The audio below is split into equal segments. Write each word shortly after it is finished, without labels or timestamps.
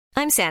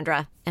I'm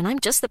Sandra, and I'm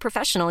just the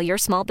professional your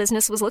small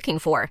business was looking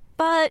for.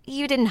 But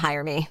you didn't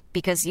hire me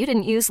because you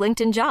didn't use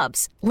LinkedIn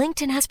Jobs.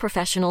 LinkedIn has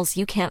professionals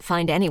you can't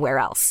find anywhere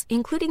else,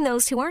 including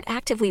those who aren't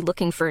actively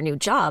looking for a new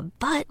job,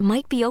 but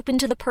might be open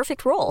to the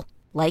perfect role,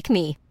 like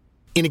me.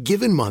 In a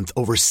given month,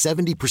 over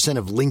 70%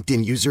 of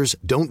LinkedIn users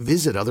don't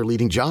visit other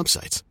leading job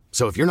sites.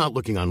 So if you're not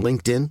looking on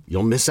LinkedIn,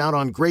 you'll miss out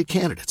on great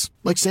candidates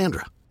like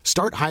Sandra.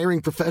 Start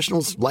hiring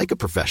professionals like a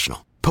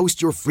professional.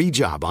 Post your free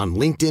job on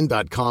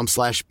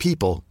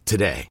linkedin.com/people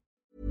today.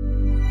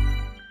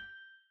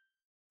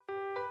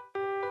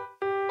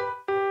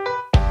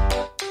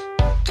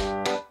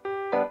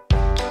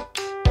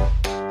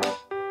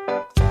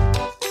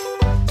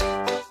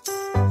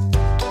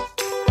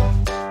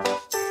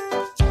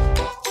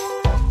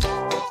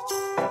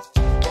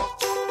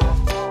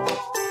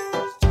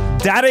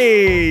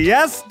 Daddy,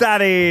 yes,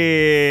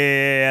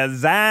 Daddy,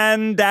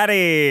 Zan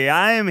Daddy.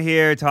 I am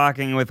here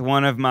talking with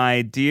one of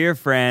my dear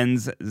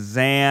friends,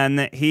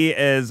 Zan. He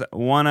is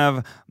one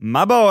of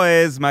my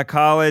boys, my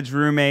college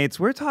roommates.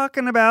 We're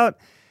talking about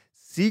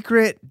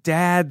secret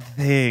dad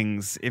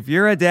things. If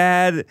you're a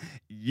dad,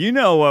 you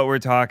know what we're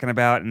talking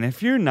about. And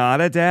if you're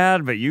not a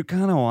dad, but you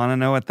kind of want to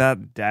know what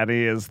that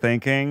daddy is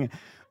thinking,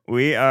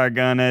 we are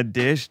gonna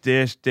dish.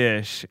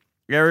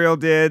 Ariel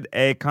did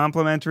a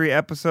complimentary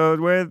episode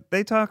where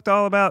they talked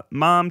all about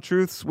mom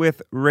truths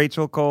with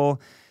Rachel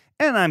Cole.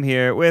 And I'm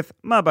here with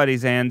my buddy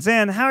Zan.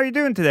 Zan, how are you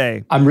doing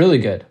today? I'm really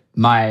good.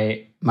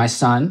 My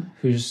son,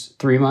 who's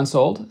 3 months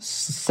old,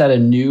 set a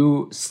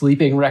new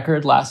sleeping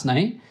record last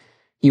night.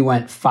 He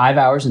went 5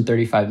 hours and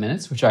 35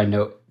 minutes, which I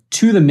know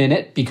to the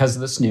minute because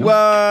of the snoo.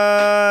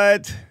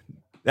 What?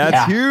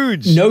 That's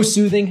huge. No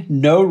soothing,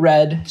 no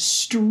red,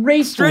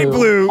 straight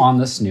blue on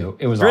the snoo.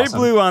 It was straight awesome.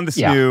 Blue on the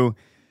snoo. Yeah.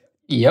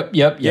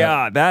 Yep.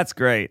 Yeah, that's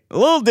great. A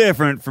little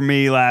different for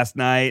me last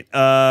night.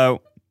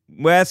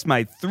 Wes,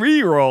 my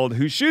 3-year-old,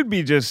 who should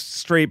be just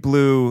straight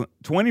blue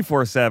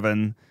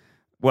 24/7,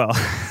 well,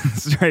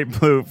 straight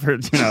blue for,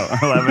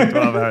 11,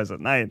 12 hours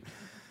at night,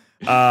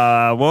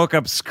 woke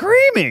up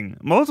screaming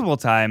multiple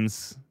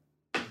times.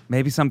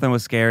 Maybe something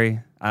was scary.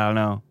 I don't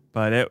know.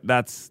 But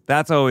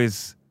that's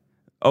always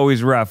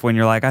rough when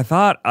you're like, I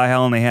thought I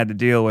only had to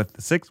deal with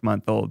the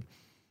 6-month-old,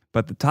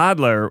 but the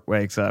toddler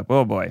wakes up.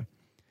 Oh, boy.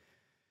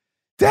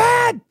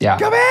 Dad,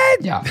 come in!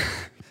 Yeah.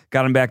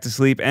 Got him back to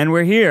sleep, and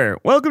we're here.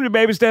 Welcome to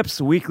Baby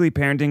Steps, weekly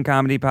parenting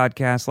comedy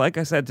podcast. Like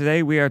I said,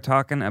 today we are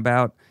talking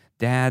about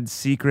dad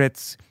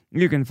secrets.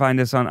 You can find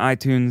us on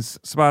iTunes,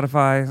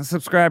 Spotify,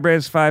 subscribe, rate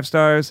us 5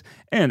 stars,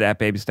 and at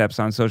Baby Steps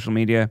on social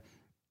media.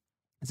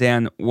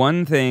 Zan,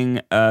 one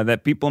thing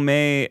that people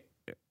may,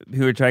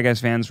 who are Try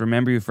Guys fans,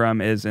 remember you from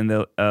is in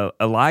the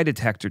a lie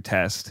detector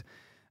test.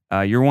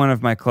 You're one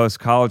of my close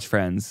college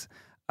friends.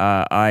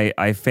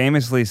 I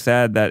famously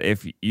said that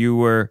if you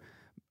were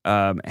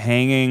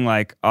hanging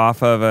like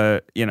off of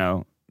a,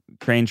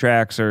 train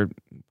tracks or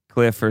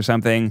cliff or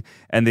something,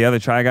 and the other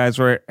Try Guys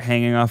were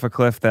hanging off a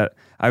cliff, that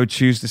I would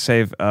choose to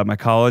save my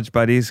college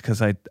buddies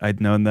because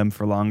I'd known them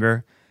for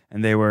longer,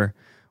 and they were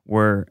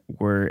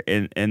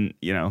in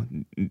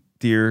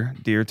dear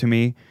to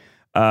me.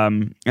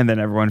 And then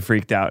everyone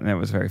freaked out, and it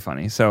was very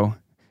funny. So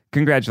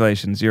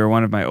congratulations, you're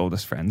one of my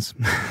oldest friends.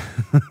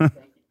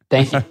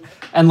 Thank you,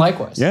 and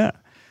likewise. Yeah.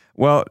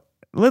 Well,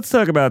 let's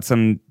talk about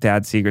some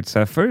dad secret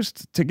stuff.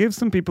 First, to give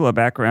some people a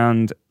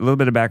little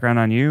bit of background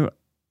on you,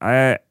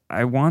 I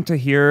want to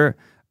hear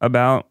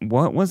about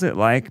what was it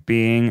like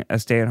being a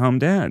stay-at-home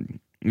dad.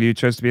 You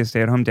chose to be a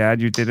stay-at-home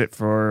dad. You did it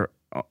for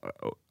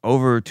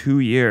over 2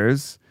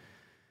 years.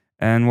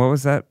 And what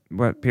was that?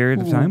 What period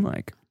of time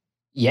like?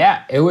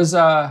 Yeah, it was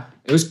a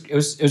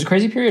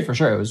crazy period for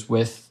sure. It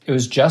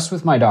was just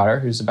with my daughter,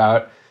 who's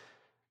about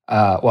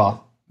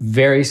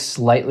very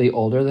slightly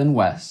older than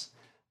Wes.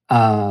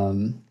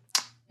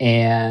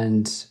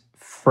 And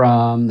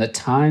from the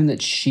time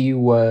that she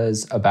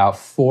was about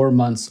 4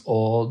 months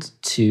old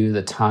to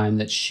the time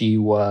that she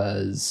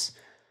was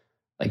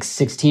like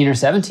 16 or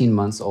 17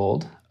 months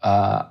old,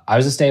 I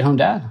was a stay-at-home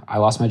dad. I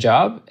lost my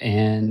job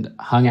and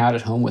hung out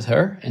at home with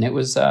her, and it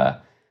was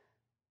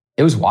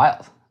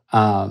wild.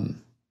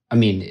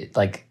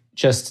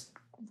 Just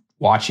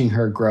watching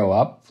her grow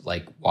up,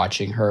 like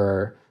watching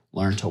her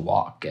learn to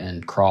walk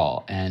and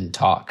crawl and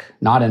talk,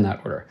 not in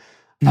that order,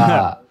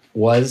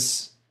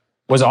 was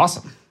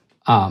awesome.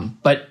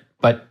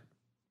 But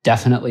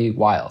definitely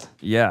wild.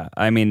 Yeah.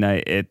 I mean,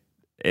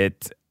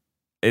 it's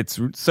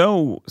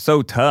so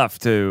tough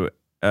to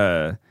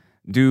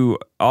do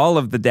all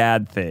of the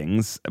dad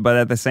things, but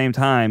at the same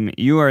time,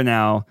 you're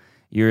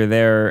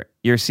there,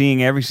 you're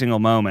seeing every single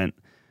moment.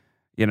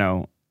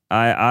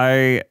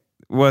 I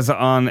was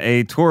on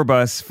a tour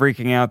bus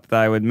freaking out that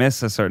I would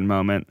miss a certain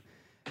moment,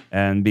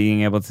 and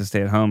being able to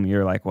stay at home,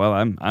 you're like, well,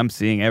 I'm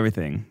seeing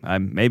everything.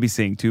 I'm maybe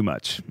seeing too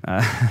much.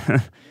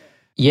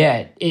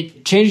 Yeah,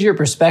 it changed your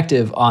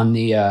perspective on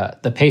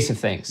the pace of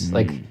things.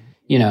 Like,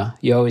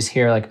 you always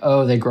hear like,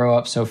 oh, they grow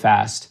up so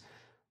fast,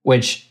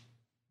 which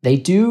they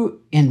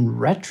do in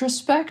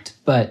retrospect,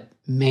 but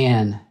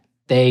man,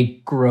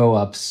 they grow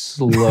up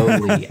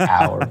slowly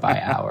hour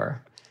by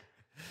hour.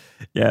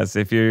 Yes,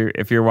 if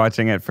you're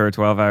watching it for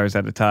 12 hours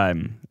at a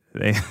time,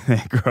 they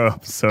grow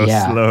up so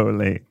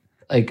slowly.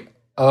 Like,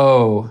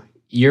 oh,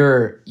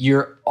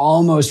 you're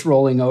almost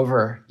rolling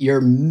over.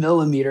 You're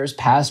millimeters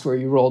past where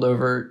you rolled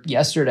over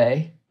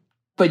yesterday,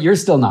 but you're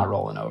still not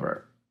rolling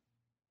over.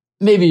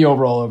 Maybe you'll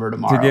roll over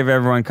tomorrow. To give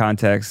everyone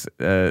context,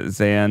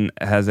 Zayn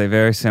has a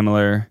very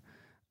similar,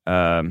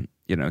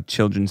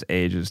 children's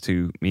ages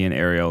to me and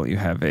Ariel. You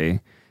have a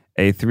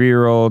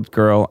 3-year-old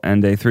girl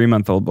and a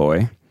 3-month-old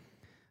boy.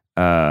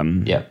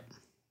 Yep.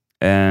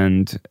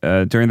 And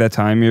during that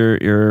time,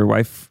 your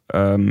wife,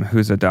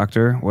 who's a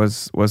doctor,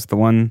 was the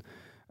one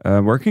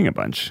working a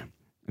bunch.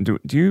 Do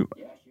you?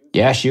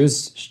 Yeah, she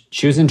was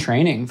in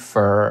training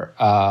for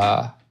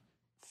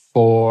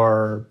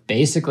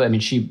basically. I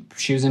mean, she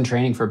was in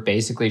training for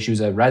basically. She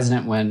was a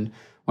resident when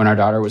our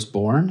daughter was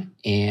born,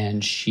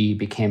 and she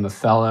became a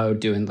fellow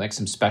doing like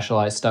some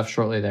specialized stuff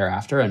shortly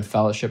thereafter. And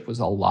fellowship was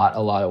a lot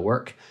of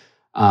work.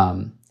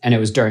 And it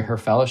was during her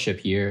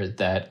fellowship year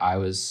that I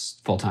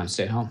was full-time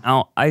stay-at-home.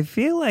 Now, I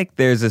feel like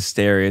there's a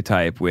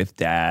stereotype with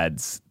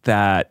dads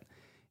that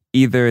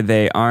either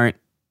they aren't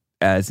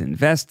as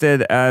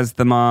invested as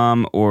the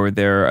mom or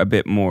they're a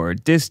bit more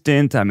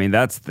distant. I mean,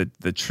 that's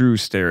the true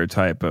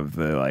stereotype of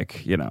the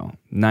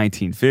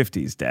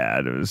 1950s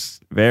dad. It was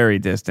very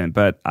distant.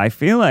 But I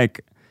feel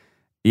like,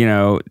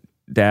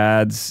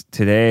 dads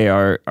today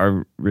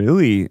are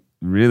really,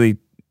 really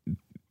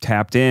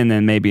tapped in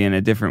and maybe in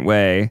a different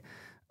way.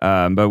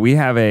 But we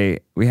have a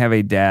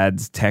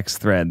dad's text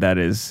thread that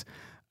is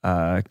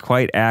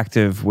quite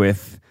active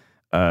with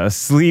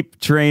sleep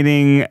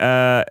training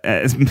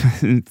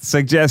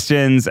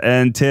suggestions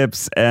and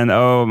tips. And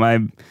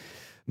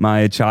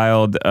my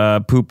child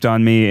pooped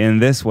on me in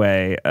this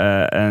way.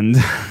 And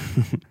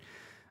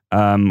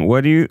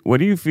what do you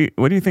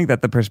think that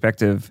the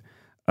perspective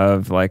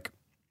of what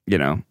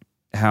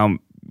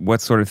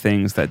sort of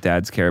things that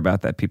dads care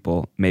about that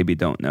people maybe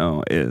don't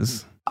know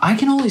is? I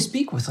can only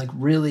speak with like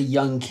really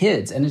young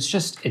kids. And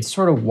it's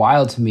sort of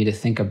wild to me to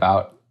think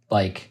about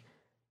like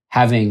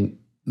having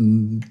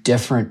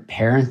different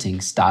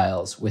parenting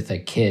styles with a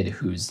kid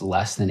who's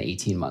less than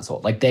 18 months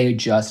old. Like they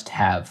just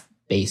have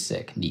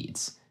basic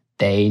needs.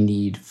 They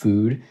need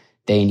food.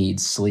 They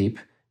need sleep.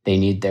 They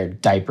need their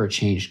diaper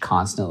changed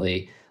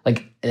constantly.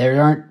 Like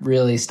there aren't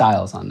really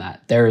styles on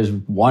that. There is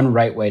one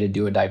right way to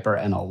do a diaper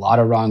and a lot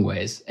of wrong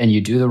ways. And you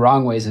do the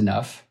wrong ways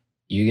enough,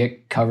 you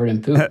get covered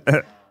in poop.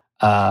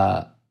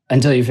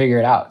 Until you figure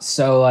it out.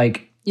 So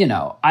like,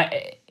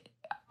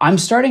 I'm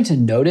starting to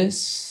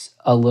notice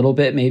a little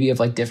bit maybe of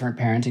like different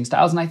parenting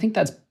styles. And I think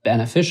that's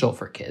beneficial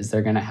for kids.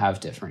 They're going to have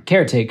different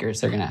caretakers.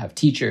 They're going to have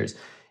teachers.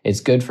 It's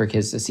good for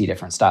kids to see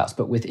different styles.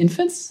 But with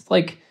infants,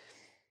 like,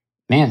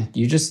 man,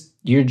 you're just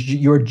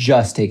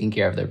taking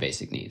care of their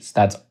basic needs.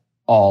 That's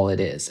all it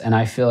is. And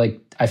I feel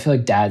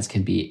like dads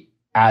can be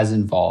as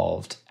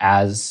involved,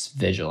 as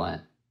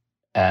vigilant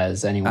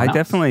as anyone else. I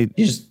definitely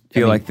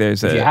feel like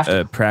there's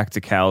a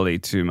practicality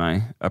to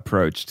my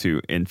approach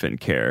to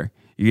infant care.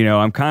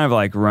 I'm kind of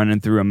like running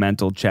through a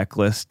mental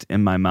checklist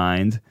in my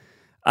mind.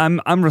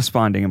 I'm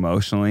responding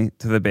emotionally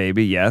to the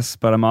baby, yes,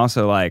 but I'm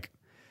also like,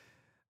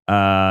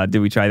 did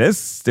we try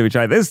this? Did we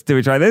try this? Did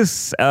we try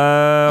this?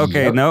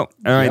 Okay, yep. No.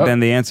 All right,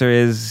 then the answer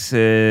is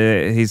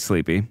he's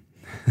sleepy.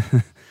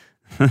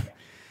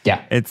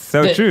 Yeah. It's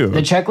so true.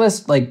 The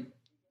checklist, like,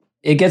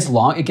 it gets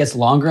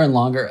longer and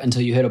longer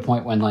until you hit a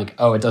point when like,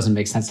 oh, it doesn't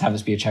make sense to have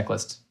this be a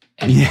checklist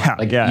anymore. Yeah.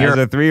 Like, As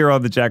a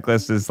 3-year-old, the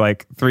checklist is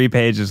like 3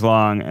 pages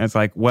long. And it's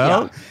like,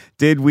 well,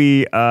 did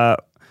we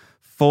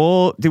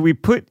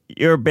put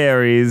your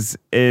berries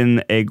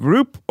in a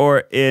group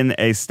or in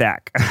a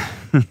stack?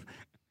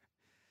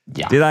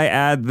 Yeah. Did I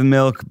add the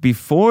milk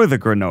before the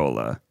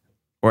granola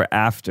or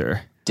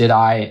after? Did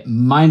I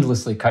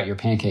mindlessly cut your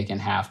pancake in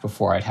half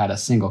before I'd had a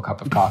single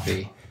cup of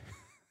coffee,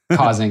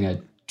 causing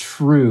a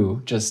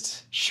true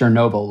just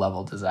Chernobyl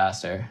level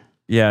disaster?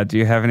 Yeah. Do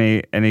you have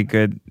any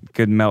good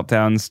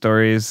meltdown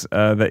stories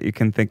that you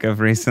can think of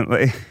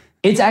recently?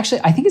 It's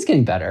actually, I think it's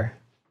getting better.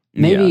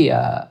 Maybe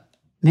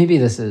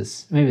this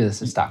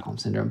is Stockholm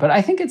syndrome, but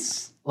I think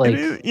it's like,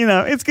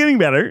 it's getting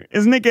better.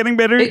 Isn't it getting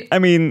better? I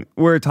mean,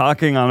 we're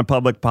talking on a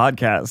public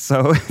podcast,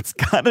 so it's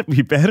gotta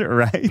be better,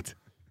 right?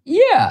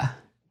 Yeah.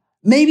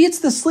 Maybe it's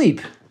the sleep.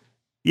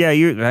 Yeah.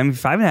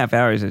 5.5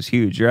 hours is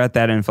huge. You're at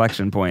that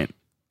inflection point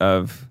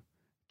of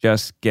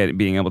just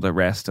being able to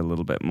rest a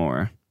little bit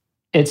more.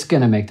 It's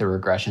going to make the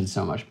regression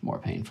so much more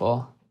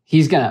painful.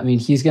 He's going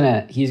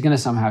to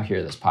somehow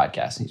hear this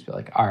podcast and he's be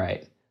like, all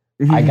right,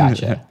 I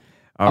gotcha.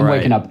 I'm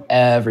waking up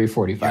every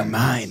 45 minutes. You're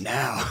mine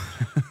now.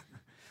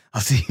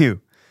 I'll see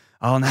you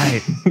all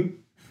night.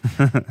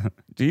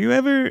 Do you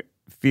ever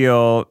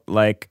feel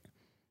like,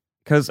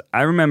 because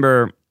I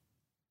remember,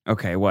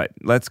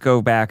 let's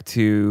go back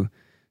to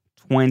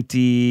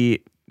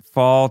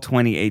fall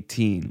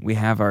 2018. We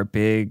have our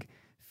big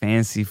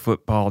fantasy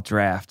football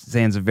draft.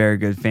 Zayn's a very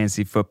good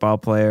fantasy football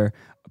player,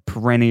 a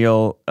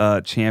perennial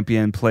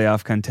champion,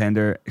 playoff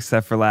contender,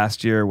 except for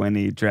last year when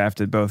he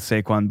drafted both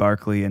Saquon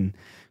Barkley and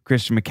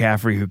Christian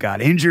McCaffrey, who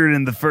got injured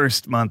in the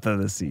first month of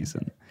the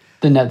season.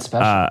 The Ned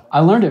special. I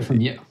learned it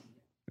from you.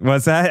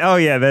 What's that? Oh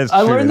yeah, that's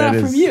I true. learned that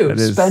from you.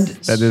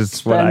 That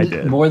is what I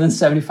did. More than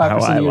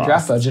 75% of your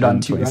draft budget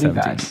on 2 running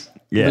backs.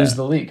 Yeah. Lose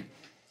the league.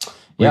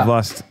 We've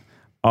lost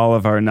all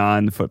of our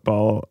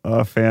non-football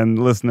fan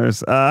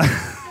listeners. So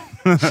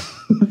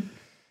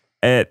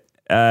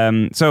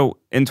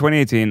in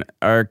 2018,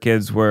 our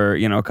kids were,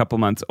 a couple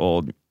months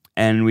old,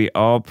 and we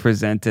all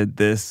presented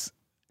this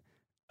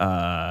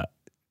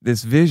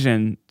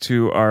vision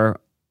to our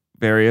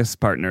various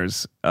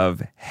partners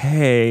of,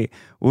 hey,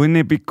 wouldn't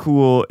it be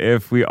cool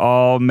if we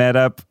all met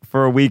up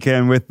for a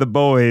weekend with the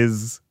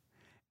boys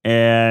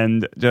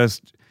and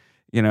just,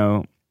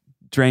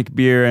 drank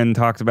beer and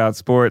talked about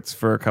sports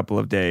for a couple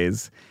of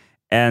days.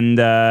 And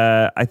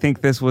I think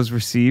this was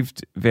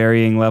received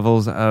varying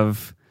levels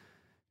of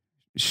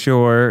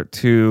sure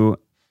to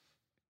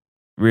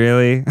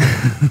really.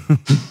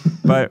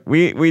 But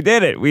we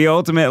did it. We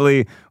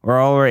ultimately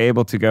were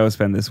able to go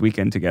spend this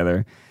weekend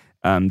together,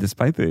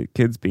 despite the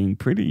kids being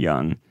pretty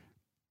young.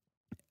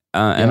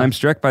 And I'm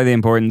struck by the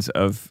importance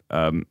of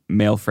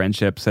male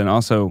friendships and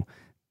also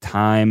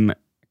time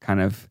kind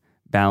of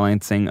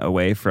balancing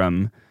away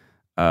from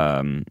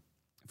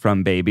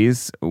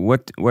babies. How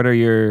do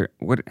you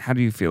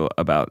feel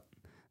about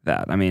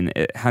that? I mean,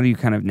 how do you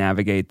kind of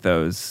navigate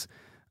those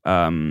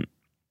I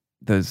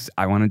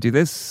want to do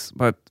this,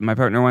 but my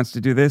partner wants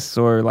to do this,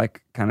 or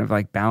kind of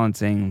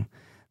balancing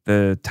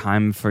the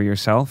time for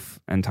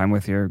yourself and time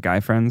with your guy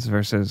friends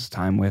versus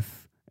time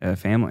with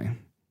family? I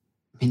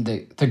mean,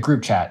 the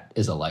group chat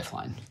is a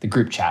lifeline. The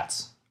group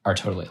chats are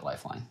totally a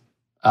lifeline.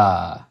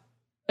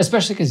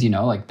 Especially because, it's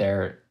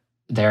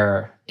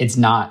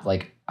not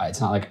like I'm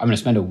going to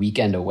spend a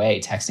weekend away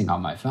texting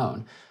on my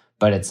phone,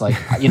 but it's like,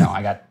 I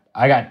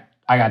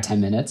got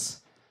 10 minutes.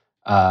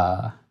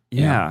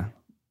 Yeah.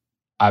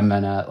 I'm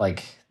gonna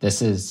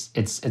it's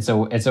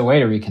a way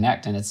to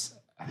reconnect, and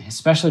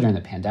especially during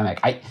the pandemic.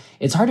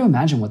 It's hard to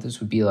imagine what this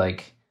would be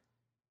like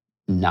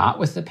not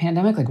with the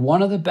pandemic. Like,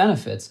 one of the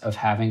benefits of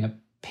having a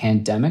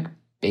pandemic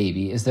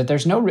baby is that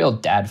there's no real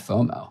dad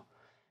FOMO.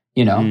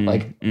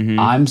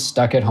 I'm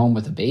stuck at home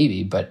with a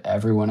baby, but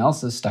everyone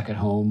else is stuck at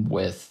home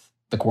with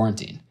the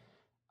quarantine.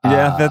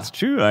 Yeah, that's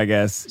true, I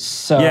guess.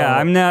 So yeah,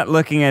 I'm not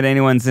looking at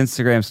anyone's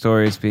Instagram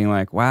stories being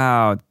like,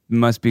 wow, it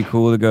must be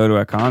cool to go to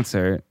a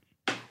concert.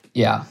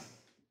 Yeah.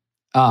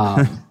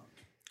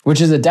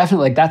 Which is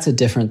that's a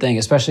different thing,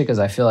 especially because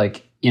I feel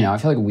like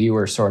we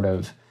were sort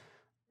of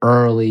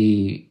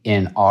early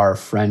in our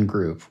friend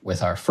group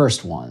with our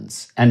first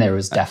ones. And there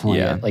was definitely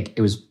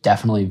it was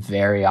definitely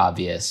very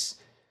obvious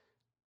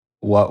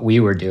what we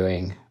were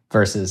doing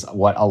versus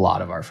what a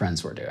lot of our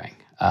friends were doing.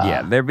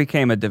 There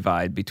became a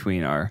divide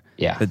between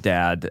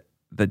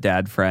the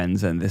dad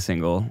friends and the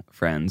single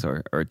friends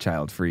or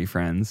child-free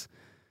friends.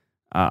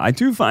 I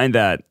do find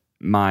that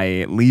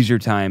my leisure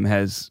time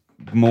has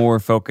more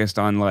focused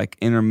on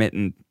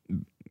intermittent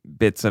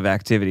bits of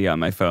activity on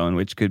my phone,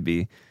 which could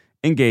be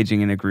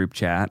engaging in a group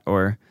chat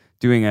or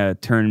doing a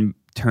turn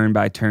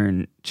by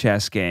turn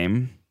chess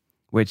game,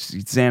 which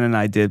Zan and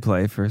I did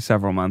play for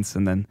several months,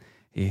 and then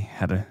he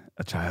had a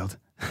child.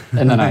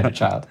 And then I had a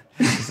child.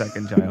 A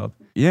second child.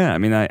 Yeah, I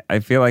mean, I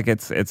feel like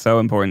it's so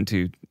important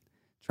to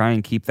try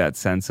and keep that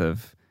sense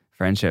of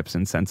friendships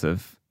and sense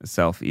of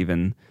self,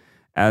 even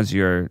as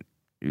you're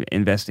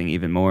investing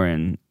even more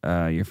in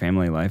your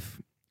family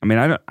life. I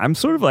mean, I'm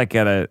sort of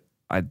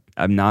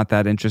I'm not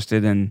that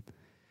interested in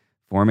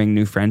forming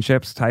new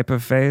friendships type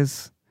of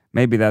phase.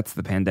 Maybe that's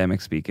the pandemic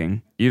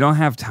speaking. You don't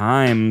have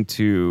time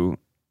to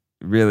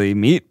really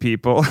meet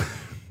people.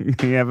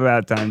 You have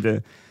about time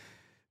to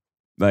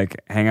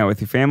hang out with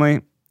your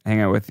family,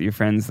 hang out with your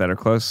friends that are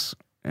close,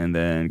 and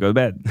then go to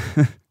bed.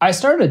 I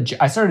started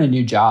a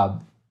new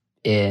job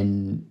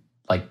in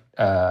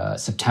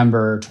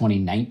September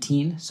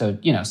 2019. So,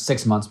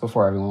 6 months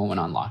before everyone went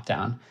on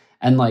lockdown.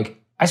 And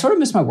I sort of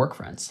miss my work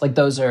friends.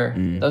 Those are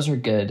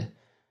good,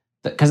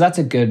 because that's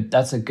a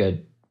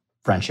good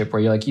friendship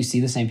where you see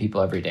the same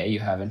people every day. You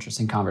have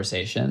interesting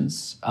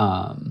conversations.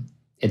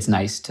 It's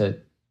nice to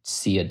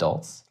see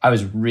adults. I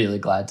was really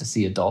glad to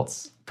see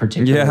adults,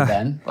 particularly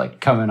then,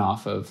 coming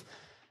off of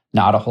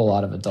not a whole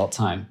lot of adult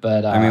time.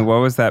 But I mean, what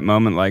was that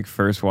moment like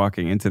first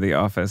walking into the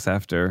office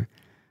after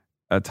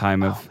a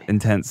time of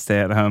intense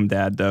stay-at-home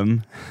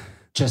daddom?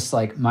 Just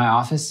my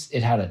office,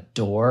 it had a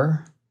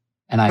door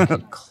and I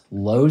could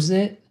close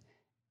it,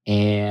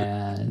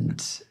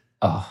 and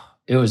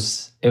it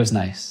was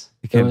nice.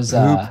 You could it was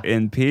poop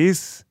in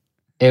peace.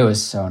 It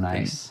was so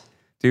nice.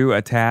 Do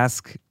a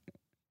task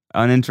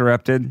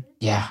uninterrupted.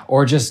 Yeah,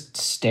 or just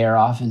stare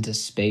off into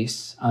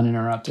space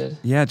uninterrupted.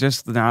 Yeah,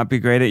 just not be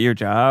great at your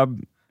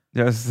job.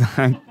 Just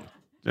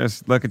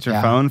look at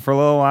your phone for a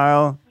little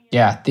while.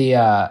 Yeah,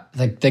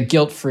 the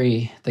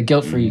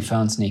guilt-free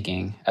phone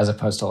sneaking, as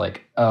opposed to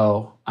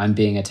I'm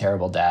being a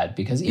terrible dad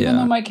because even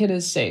though my kid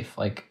is safe,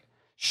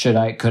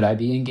 could I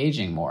be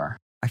engaging more?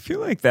 I feel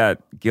like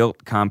that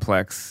guilt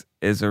complex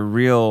is a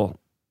real,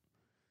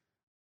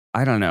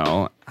 I don't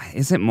know,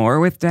 is it more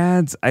with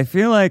dads? I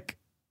feel like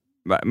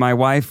my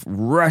wife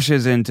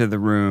rushes into the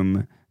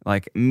room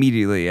like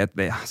immediately at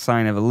the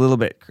sign of a little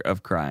bit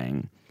of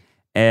crying.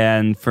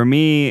 And for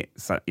me,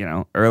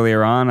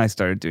 earlier on, I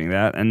started doing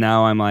that. And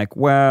now I'm like,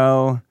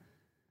 well,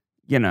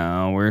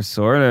 we're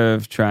sort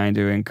of trying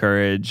to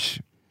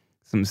encourage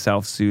some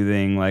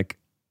self-soothing, like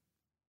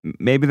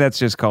maybe that's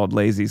just called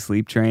lazy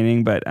sleep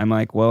training. But I'm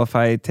like, well, if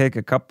I take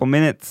a couple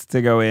minutes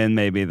to go in,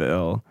 maybe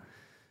they'll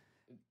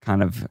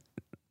kind of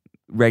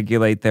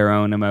regulate their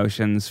own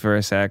emotions for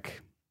a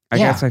sec. I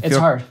guess I feel it's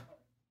hard.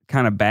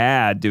 Kind of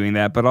bad doing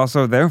that, but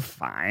also they're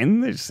fine.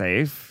 They're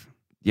safe.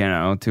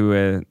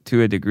 To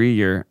a degree,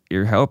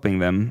 you're helping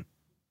them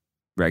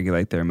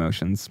regulate their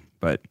emotions.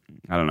 But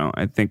I don't know.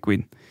 I think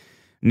we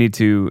need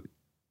to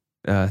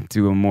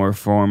do a more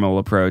formal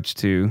approach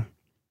to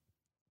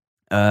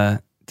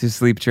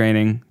sleep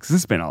training, because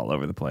it's been all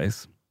over the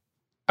place.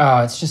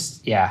 Oh, it's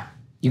just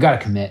you got to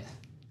commit.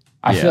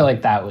 I feel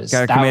like that was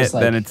commit,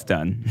 then it's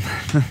done.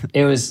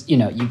 It was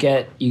you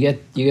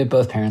get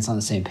both parents on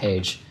the same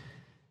page,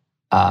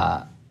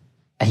 and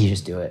you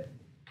just do it.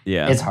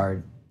 Yeah, it's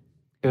hard.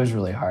 It was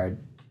really hard.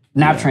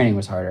 Nap training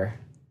was harder.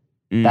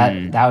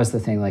 That was the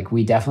thing. Like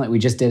we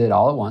just did it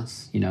all at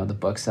once. The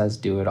book says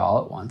do it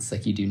all at once.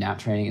 Like you do nap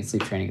training and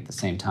sleep training at the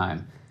same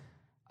time.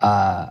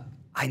 I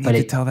need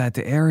to tell that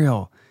to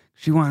Ariel.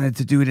 She wanted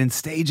to do it in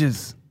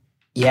stages.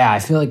 Yeah, I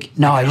feel like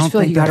I just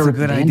feel like you got to rip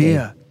the Band-Aid.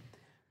 Idea.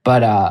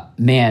 But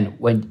man,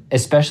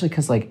 especially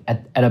because like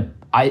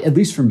at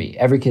least for me,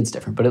 every kid's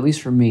different. But at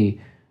least for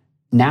me,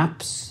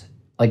 naps,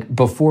 like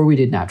before we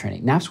did nap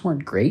training, naps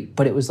weren't great.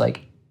 But it was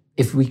like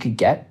if we could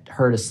get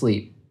her to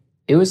sleep,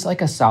 it was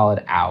like a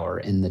solid hour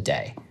in the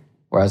day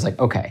where I was like,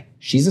 okay,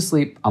 she's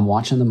asleep. I'm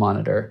watching the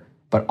monitor,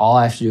 but all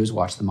I have to do is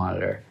watch the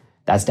monitor.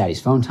 That's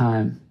daddy's phone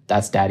time.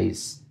 That's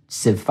daddy's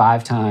Civ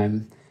 5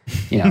 time.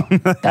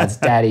 That's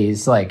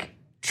daddy's like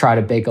try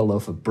to bake a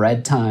loaf of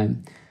bread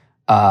time.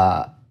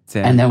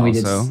 Sam and then we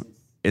also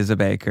is a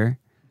baker.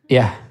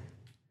 Yeah.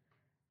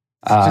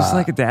 It's just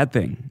like a dad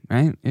thing,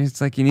 right?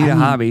 It's like you need a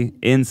hobby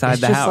inside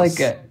the house.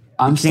 You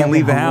can't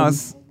leave the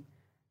house.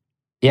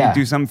 Yeah. You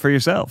do something for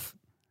yourself.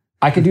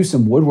 I could do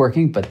some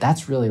woodworking, but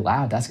that's really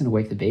loud. That's going to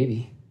wake the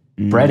baby.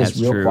 Bread is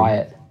real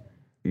quiet.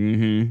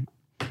 Mm-hmm.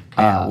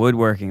 Yeah,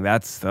 woodworking,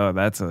 that's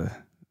a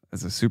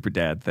super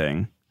dad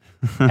thing.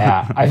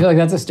 Yeah, I feel like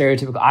that's a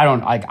stereotypical.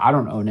 I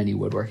don't own any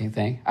woodworking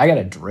thing. I got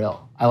a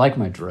drill. I like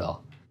my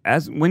drill.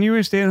 When you were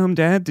a stay-at-home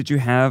dad, did you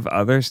have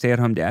other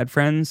stay-at-home dad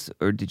friends,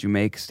 or did you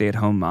make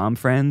stay-at-home mom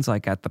friends,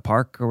 like at the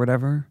park or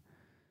whatever?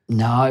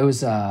 No, it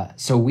was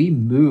so we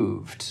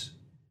moved.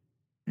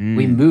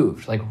 We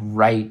moved like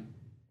right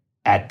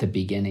at the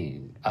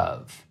beginning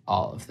of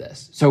all of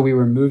this. So we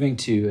were moving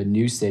to a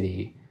new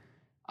city.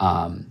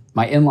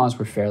 My in-laws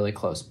were fairly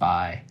close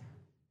by,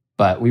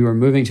 but we were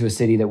moving to a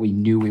city that we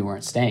knew we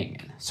weren't staying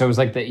in. So it was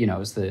like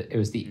it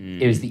was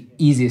the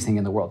easiest thing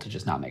in the world to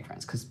just not make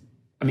friends. Because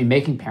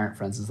making parent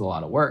friends is a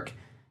lot of work,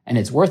 and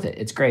it's worth it.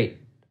 It's great,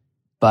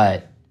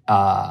 but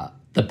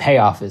the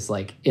payoff is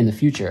like in the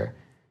future.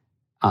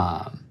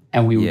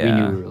 And we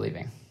knew we were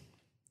leaving.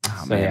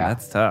 Oh man,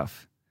 that's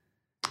tough.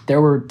 There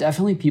were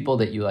definitely people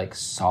that you like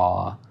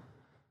saw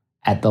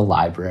at the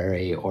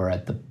library or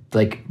at the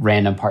like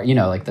random part,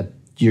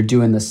 you're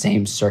doing the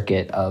same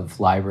circuit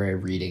of library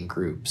reading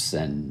groups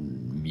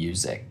and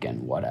music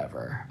and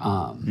whatever.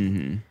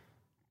 I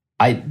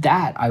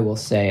will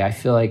say, I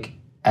feel like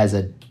as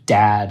a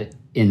dad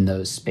in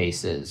those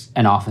spaces,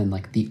 and often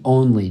like the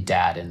only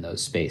dad in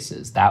those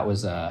spaces, it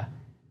was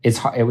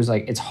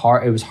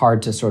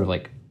hard to sort of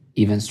like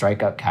even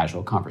strike up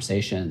casual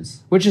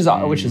conversations, which is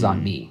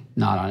on me,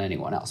 not on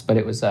anyone else. But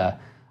it was I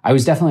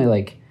was definitely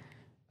like,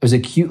 I was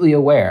acutely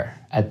aware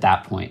at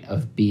that point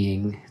of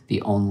very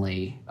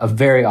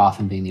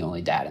often being the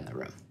only dad in the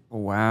room.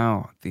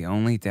 Wow, the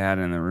only dad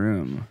in the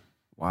room.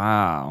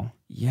 Wow.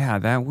 Yeah,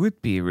 that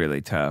would be really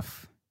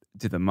tough.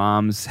 Do the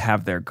moms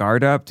have their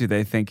guard up? Do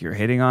they think you're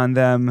hitting on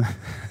them?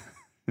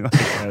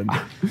 I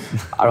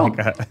don't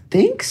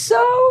think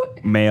so.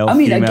 Female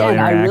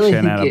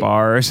interaction at a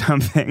bar or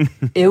something.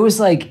 It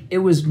was me.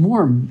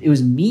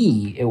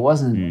 It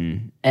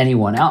wasn't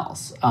anyone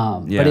else.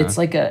 But it's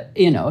like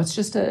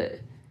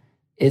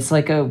it's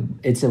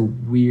a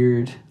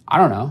weird, I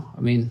don't know.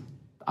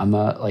 I'm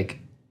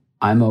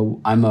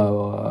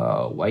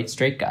a white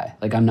straight guy.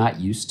 Like I'm not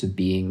used to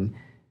being,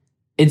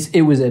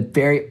 it was a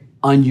very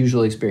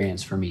unusual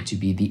experience for me to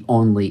be the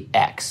only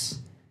but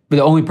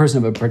the only person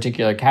of a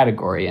particular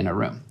category in a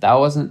room.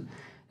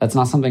 That's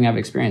not something I've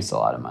experienced a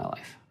lot in my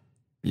life.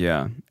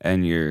 Yeah.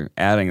 And you're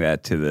adding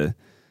that to the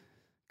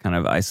kind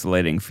of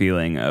isolating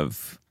feeling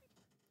of,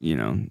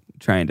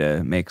 trying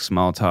to make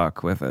small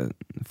talk with a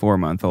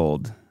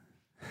 4-month-old.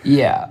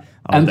 Yeah.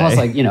 And plus,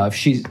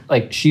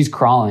 if she's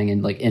crawling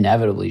and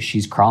inevitably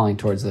she's crawling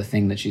towards the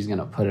thing that she's going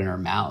to put in her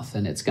mouth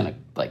and it's going to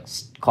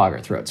clog her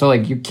throat. So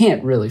you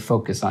can't really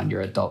focus on your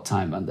adult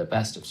time under the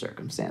best of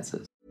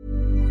circumstances.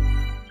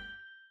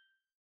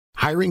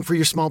 Hiring for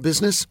your small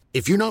business?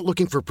 If you're not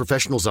looking for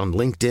professionals on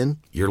LinkedIn,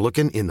 you're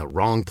looking in the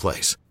wrong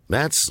place.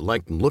 That's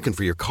like looking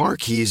for your car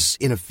keys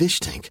in a fish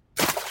tank.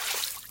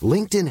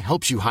 LinkedIn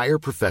helps you hire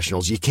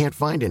professionals you can't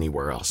find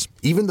anywhere else,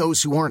 even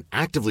those who aren't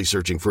actively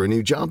searching for a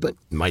new job but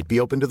might be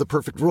open to the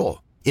perfect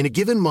role. In a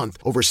given month,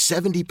 over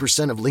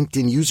 70% of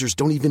LinkedIn users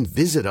don't even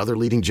visit other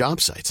leading job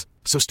sites.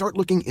 So start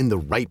looking in the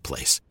right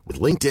place. With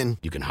LinkedIn,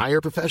 you can hire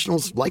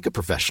professionals like a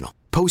professional.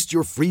 Post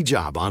your free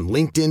job on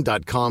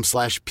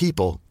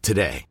linkedin.com/people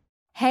today.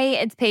 Hey,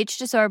 it's Paige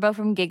DeSorbo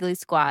from Giggly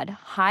Squad.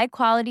 High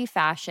quality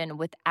fashion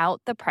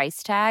without the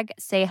price tag.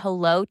 Say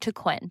hello to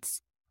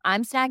Quince.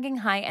 I'm snagging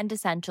high-end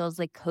essentials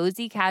like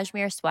cozy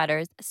cashmere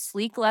sweaters,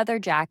 sleek leather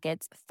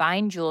jackets,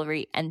 fine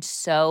jewelry, and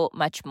so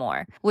much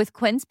more. With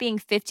Quince being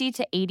 50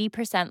 to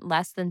 80%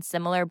 less than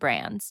similar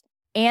brands.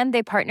 And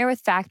they partner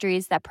with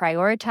factories that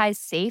prioritize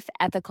safe,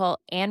 ethical,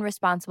 and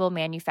responsible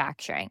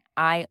manufacturing.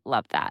 I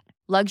love that.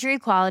 Luxury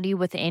quality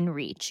within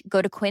reach.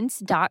 Go to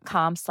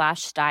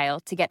quince.com/style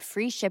to get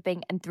free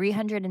shipping and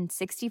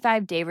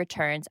 365-day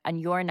returns on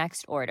your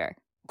next order.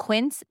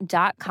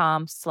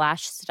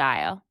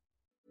 Quince.com/style.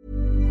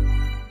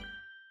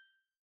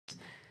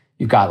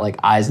 You've got like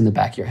eyes in the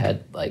back of your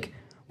head. Like,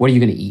 what are you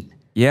going to eat?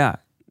 Yeah,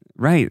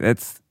 right.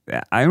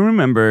 I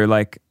remember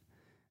like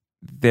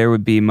there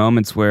would be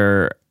moments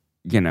where,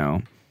 you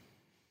know,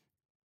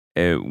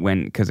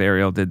 because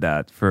Ariel did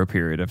that for a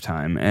period of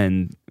time,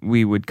 and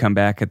we would come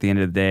back at the end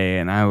of the day,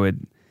 and I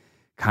would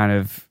kind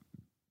of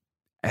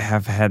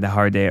have had a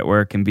hard day at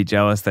work and be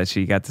jealous that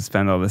she got to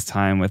spend all this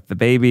time with the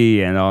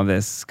baby and all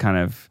this kind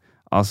of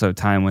also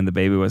time when the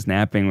baby was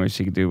napping where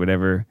she could do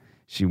whatever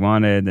she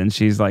wanted. And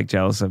she's like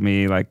jealous of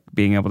me, like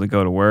being able to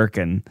go to work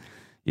and,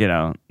 you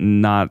know,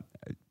 not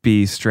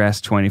be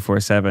stressed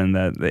 24/7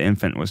 that the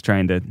infant was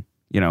trying to,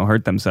 you know,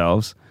 hurt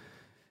themselves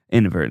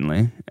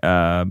inadvertently.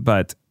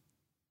 But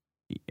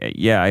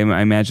yeah, I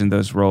imagine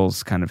those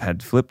roles kind of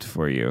had flipped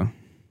for you.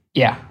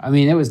 Yeah. I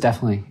mean, it was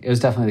definitely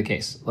the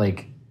case.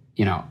 Like,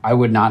 you know, I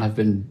don't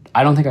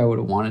think I would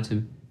have wanted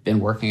to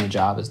been working a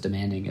job as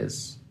demanding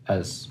as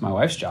my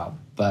wife's job.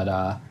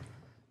 But,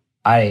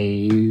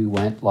 I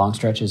went long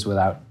stretches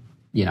without,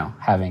 you know,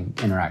 having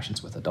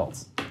interactions with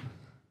adults. And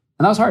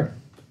that was hard.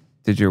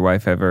 Did your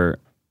wife ever,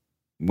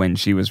 when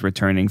she was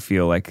returning,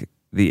 feel like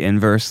the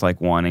inverse, like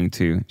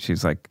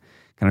she's like,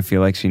 kind of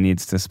feel like she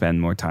needs to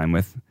spend more time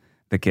with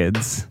the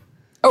kids?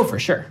 Oh, for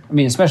sure. I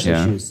mean, especially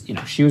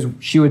if she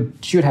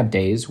would have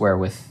days where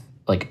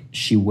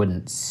she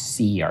wouldn't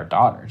see our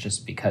daughter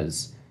just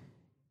because,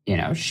 you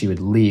know, she would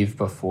leave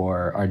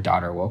before our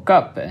daughter woke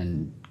up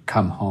and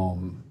come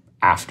home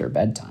after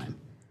bedtime.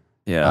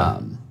 Yeah.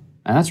 And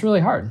that's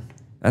really hard.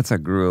 That's a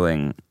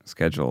grueling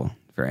schedule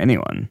for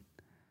anyone,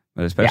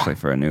 but especially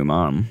for a new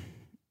mom.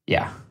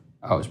 Yeah.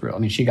 Oh, it was brutal. I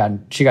mean, she got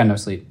no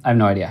sleep. I have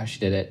no idea how she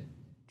did it.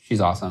 She's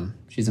awesome.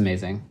 She's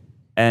amazing.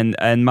 And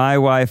my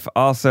wife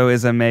also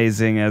is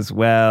amazing as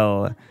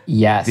well.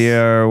 Yes.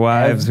 Dear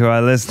wives who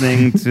are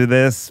listening to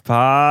this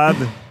pod,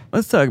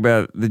 let's talk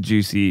about the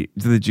juicy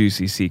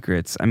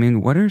secrets. I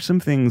mean, what are some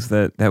things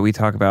that we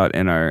talk about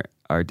in our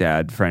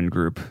dad friend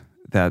group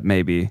that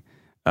maybe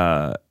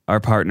our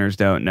partners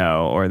don't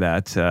know, or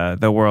that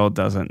the world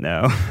doesn't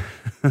know?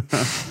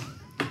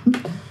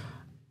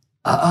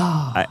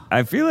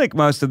 I feel like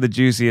most of the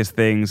juiciest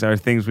things are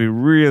things we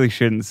really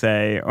shouldn't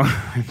say, or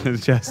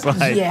just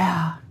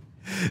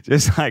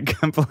like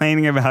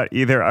complaining about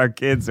either our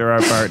kids or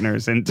our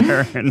partners in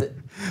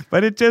turn.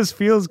 But it just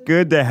feels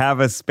good to have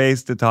a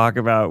space to talk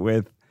about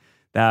with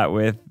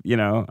you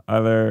know,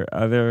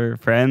 other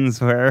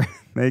friends where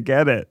they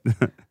get it.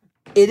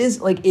 It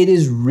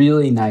is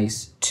really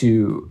nice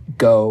to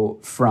go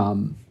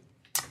from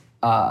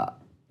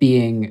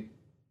being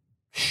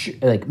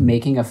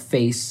making a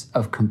face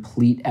of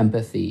complete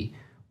empathy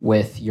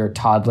with your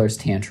toddler's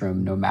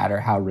tantrum, no matter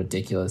how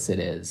ridiculous it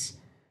is,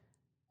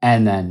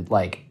 and then,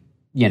 like,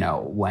 you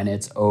know, when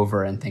it's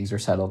over and things are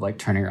settled, like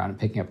turning around and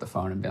picking up the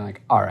phone and being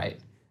like, all right,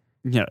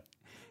 yeah,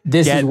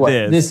 this is what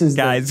this.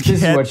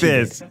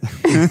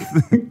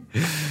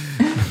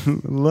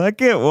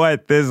 Look at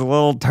what this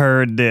little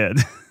turd did.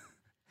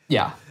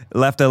 Yeah.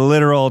 Left a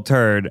literal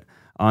turd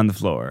on the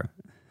floor.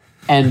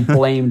 And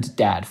blamed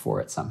dad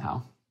for it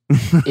somehow.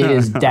 It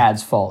is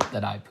dad's fault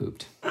that I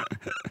pooped.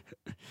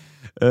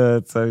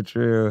 It's so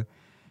true.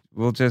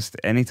 We'll just,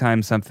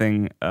 anytime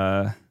something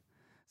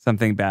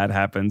bad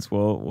happens,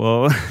 we'll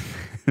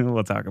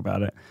we'll talk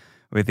about it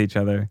with each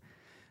other.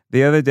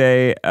 The other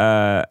day,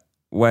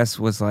 Wes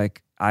was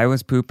like, I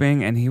was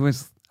pooping, and he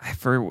was,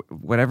 for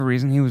whatever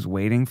reason, he was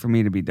waiting for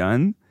me to be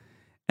done.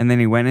 And then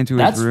he went into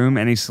his room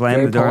and he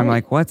slammed the door. I'm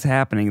like, what's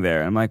happening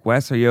there? I'm like,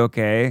 Wes, are you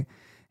okay?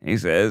 And he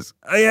says,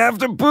 I have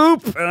to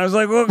poop. And I was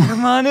like, well,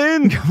 come on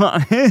in.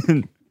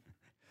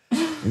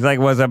 He's like,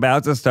 was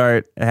about to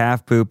start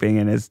half pooping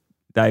in his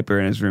diaper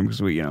in his room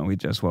because we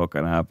just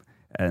woken up.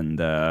 And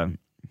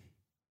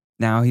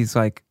now he's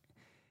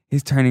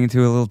turning into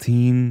a little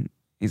teen.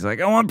 He's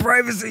like, I want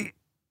privacy,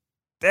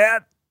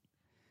 Dad.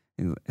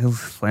 He'll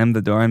slam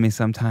the door on me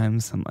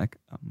sometimes. I'm like,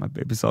 oh, my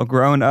baby's all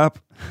grown up.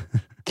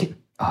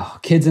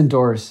 Kids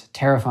indoors,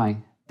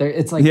 terrifying.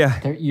 It's like,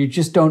 you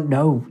just don't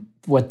know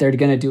what they're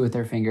going to do with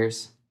their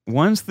fingers.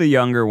 Once the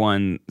younger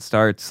one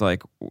starts,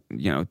 like,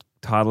 you know,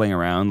 toddling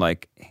around,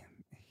 like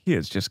he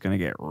is just going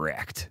to get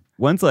wrecked.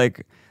 Once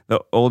like the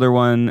older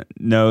one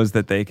knows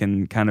that they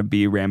can kind of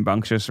be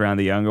rambunctious around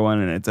the younger one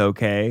and it's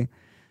okay,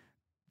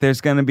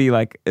 there's going to be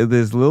like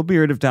this little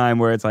period of time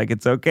where it's like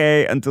it's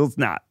okay until it's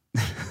not.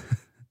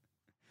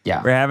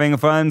 Yeah. We're having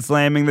fun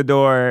slamming the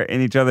door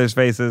in each other's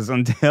faces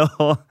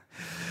until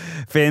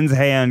Finn's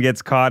hand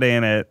gets caught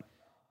in it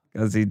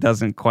because he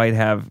doesn't quite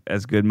have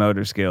as good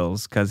motor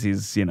skills because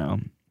he's,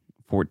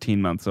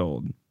 14 months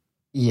old.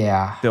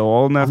 Yeah. Still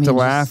old enough to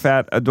laugh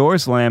at a door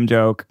slam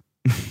joke.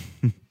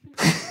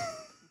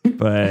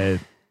 But,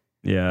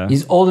 yeah.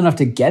 He's old enough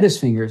to get his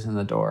fingers in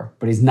the door,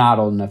 but he's not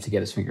old enough to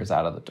get his fingers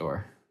out of the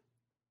door.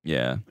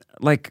 Yeah.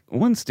 Like,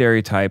 one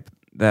stereotype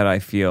that I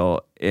feel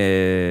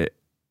is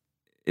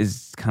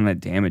kind of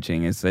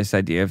damaging is this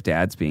idea of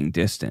dads being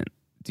distant.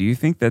 Do you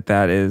think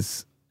that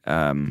is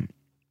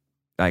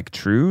like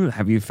true?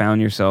 Have you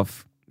found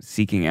yourself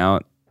seeking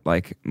out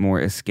like more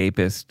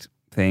escapist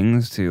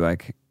things to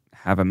like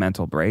have a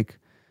mental break?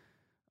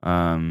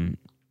 Or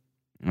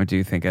do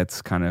you think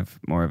it's kind of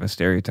more of a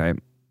stereotype?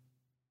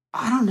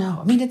 I don't know.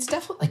 I mean, it's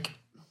definitely like,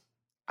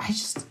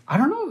 I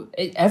don't know.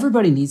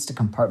 Everybody needs to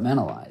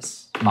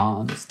compartmentalize.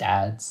 Moms,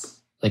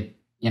 dads, like,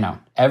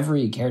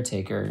 every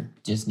caretaker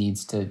just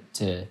needs to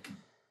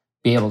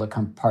be able to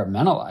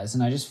compartmentalize.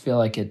 And I just feel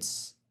like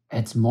it's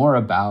more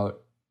about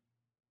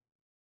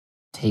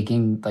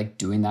doing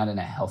that in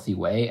a healthy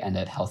way and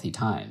at healthy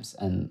times.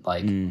 And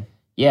like,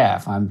 yeah,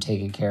 if I'm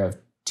taking care of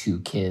 2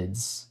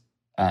 kids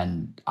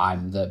and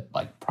I'm the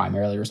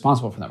primarily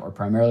responsible for them or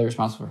primarily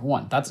responsible for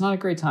one, that's not a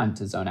great time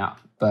to zone out.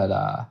 But,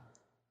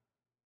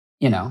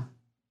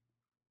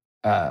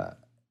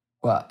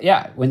 well,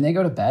 yeah, when they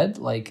go to bed,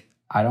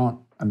 I don't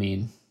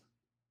know.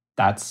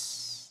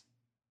 That's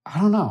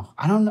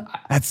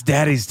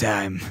daddy's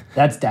time.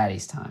 That's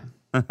daddy's time.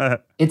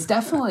 It's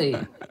definitely,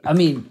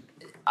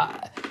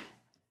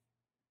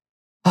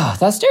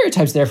 that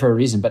stereotype's there for a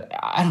reason, but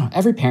I don't know.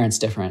 Every parent's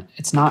different.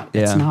 It's not,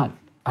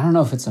 I don't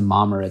know if it's a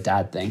mom or a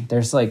dad thing.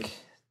 There's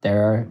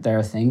there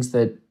are things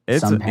that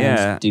some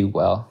parents do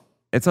well.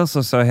 It's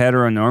also so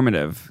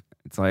heteronormative.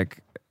 It's like,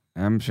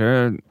 I'm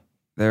sure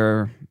there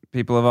are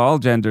people of all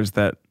genders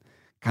that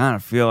kind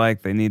of feel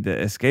like they need to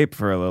escape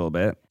for a little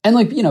bit.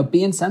 And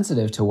being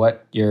sensitive to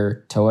what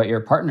your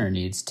partner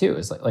needs too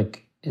is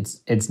like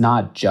it's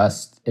not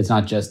just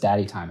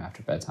daddy time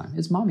after bedtime.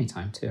 It's mommy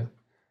time too.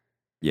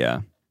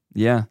 Yeah.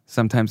 Yeah.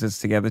 Sometimes it's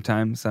together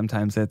time.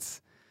 Sometimes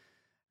it's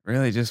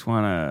really just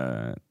want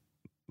to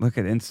look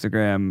at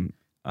Instagram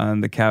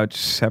on the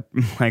couch,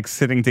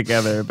 sitting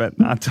together, but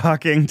not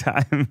talking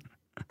time.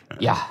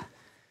 Yeah.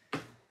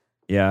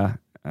 Yeah.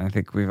 I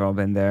think we've all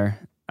been there.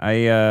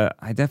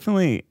 I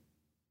definitely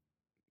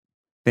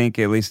think,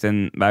 at least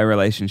in my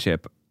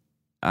relationship,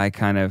 I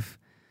kind of,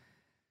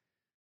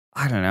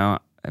 I don't know,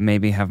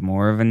 maybe have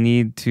more of a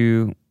need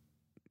to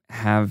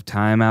have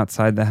time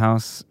outside the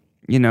house.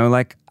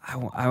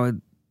 I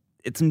would,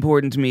 it's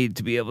important to me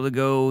to be able to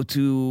go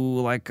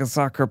to a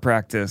soccer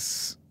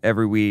practice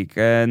every week.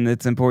 And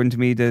it's important to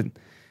me to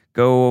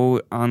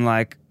go on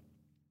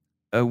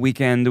a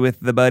weekend with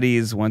the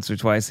buddies once or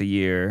twice a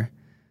year.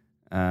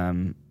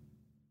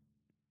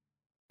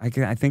 I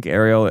think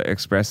Ariel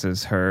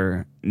expresses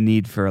her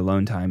need for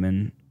alone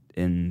time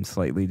in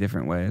slightly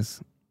different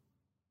ways.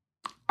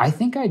 I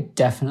think I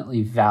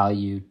definitely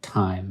value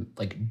time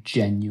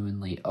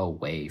genuinely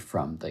away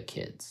from the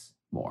kids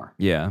more.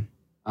 Yeah.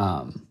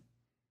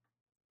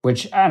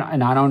 Which,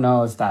 and I don't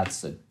know if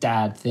that's a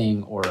dad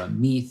thing or a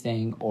me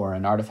thing or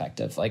an artifact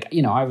of I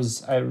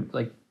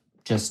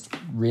just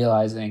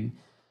realizing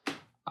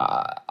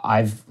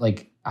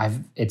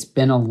it's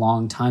been a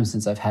long time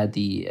since I've had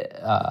the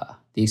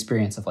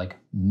experience of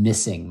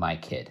missing my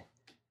kid.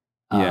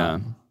 Yeah.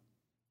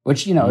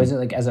 Which, is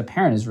as a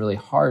parent is really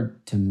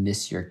hard to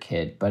miss your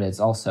kid, but it's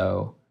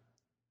also,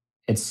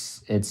 I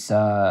see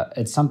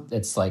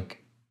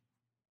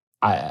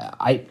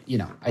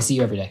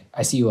you every day.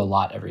 I see you a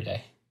lot every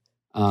day.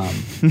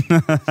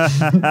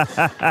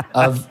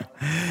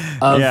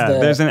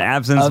 There's an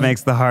absence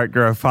makes the heart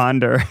grow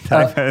fonder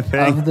type of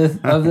thing.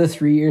 Of the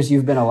 3 years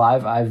you've been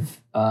alive,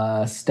 I've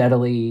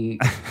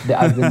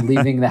been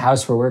leaving the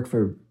house for work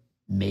for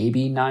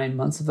maybe 9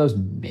 months of those,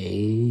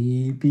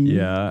 maybe.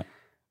 Yeah.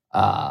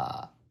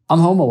 I'm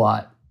home a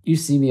lot. You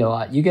see me a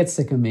lot. You get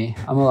sick of me.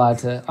 I'm allowed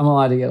to get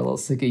a little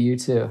sick of you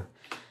too.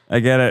 I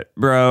get it,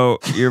 bro.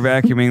 You're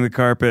vacuuming the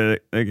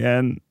carpet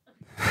again.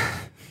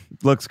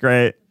 Looks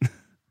great.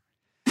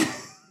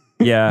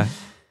 Yeah.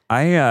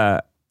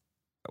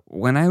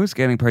 When I was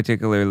getting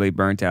particularly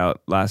burnt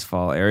out last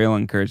fall, Ariel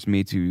encouraged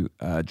me to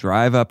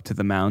drive up to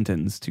the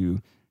mountains to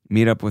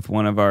meet up with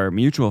one of our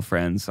mutual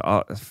friends,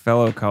 a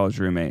fellow college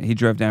roommate. He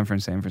drove down from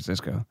San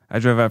Francisco. I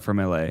drove up from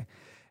LA.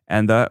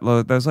 And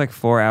those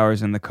 4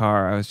 hours in the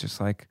car, I was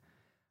just like,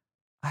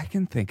 I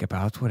can think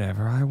about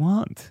whatever I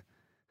want.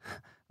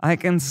 I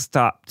can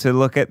stop to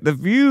look at the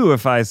view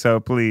if I so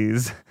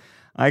please.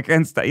 I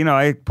can,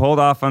 I pulled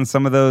off on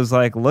some of those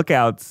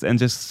lookouts and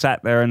just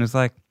sat there and was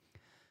like,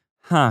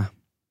 huh,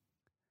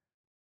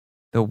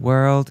 The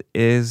world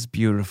is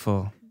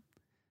beautiful.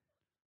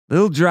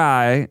 Little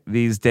dry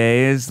these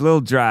days,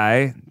 little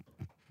dry.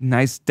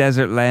 Nice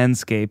desert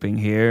landscaping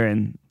here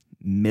in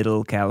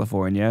middle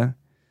California,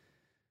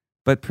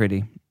 but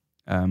pretty.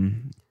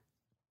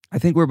 I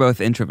think we're both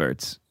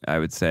introverts, I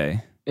would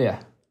say.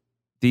 Yeah.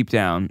 Deep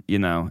down,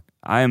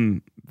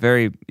 I'm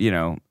very,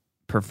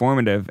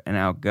 performative and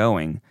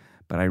outgoing,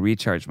 but I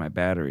recharge my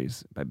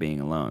batteries by being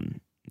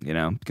alone.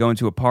 Going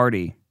to a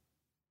party.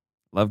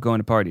 Love going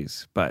to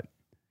parties, but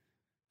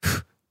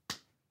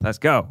let's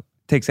go.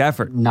 Takes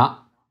effort.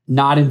 Not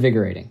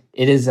invigorating.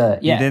 It is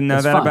you didn't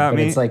know that fun, about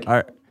me? It's like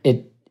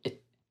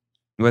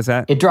What's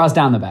that? It draws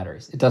down the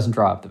batteries. It doesn't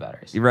draw up the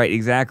batteries. Right,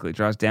 exactly. It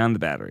draws down the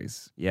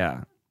batteries.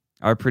 Yeah.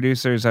 Our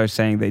producers are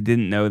saying they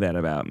didn't know that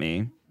about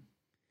me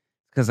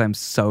because I'm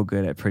so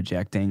good at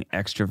projecting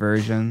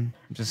extroversion.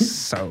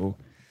 Just so.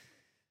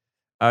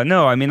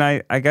 No, I mean,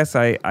 I guess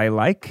I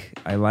like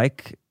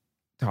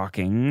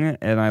talking,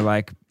 and I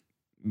like,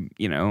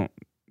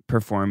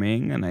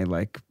 performing, and I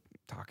like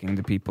talking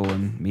to people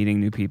and meeting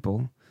new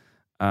people.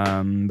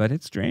 But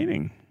it's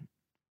draining.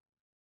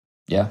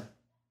 Yeah.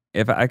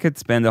 If I could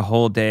spend a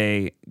whole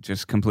day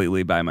just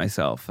completely by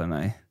myself,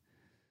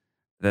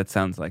 that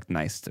sounds like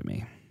nice to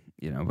me,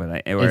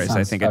 but whereas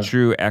I think a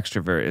true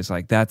extrovert is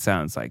like, that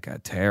sounds like a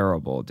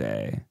terrible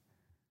day.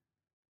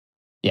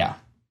 Yeah.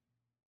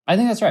 I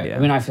think that's right. Yeah. I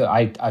mean, I feel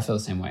the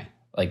same way.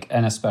 Like,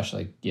 and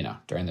especially,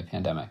 during the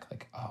pandemic,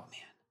 like, oh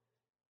man,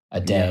 a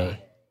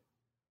day.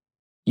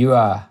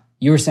 Yeah.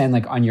 You were saying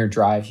like on your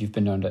drive, you've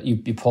been known to,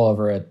 you pull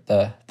over at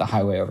the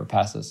highway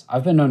overpasses.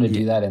 I've been known to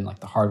do that in like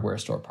the hardware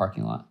store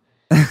parking lot.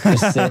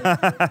 Just sit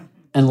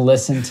and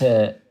listen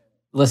to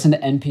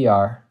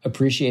NPR,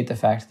 appreciate the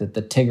fact that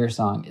the Tigger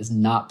song is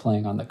not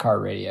playing on the car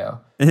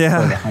radio for the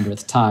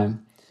 100th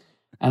time.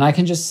 And I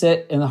can just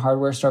sit in the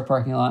hardware store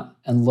parking lot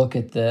and look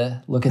at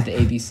the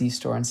ABC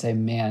store and say,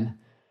 man,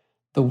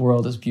 the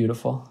world is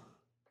beautiful.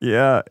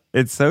 Yeah,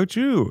 it's so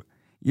true.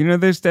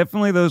 There's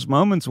definitely those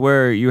moments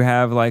where you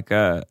have like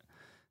a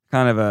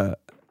kind of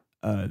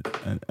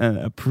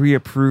a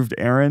pre-approved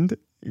errand,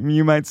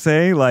 you might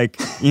say, like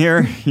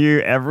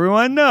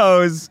everyone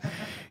knows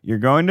you're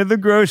going to the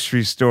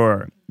grocery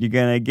store. You're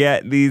going to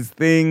get these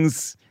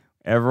things.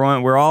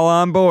 We're all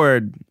on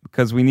board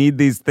because we need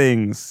these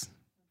things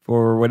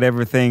for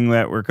whatever thing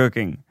that we're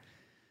cooking.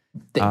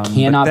 That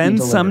cannot be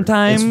delivered.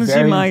 Sometimes it's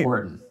very you might,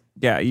 important.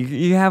 Yeah,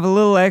 you have a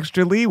little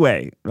extra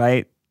leeway,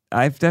 right?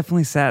 I've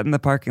definitely sat in the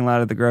parking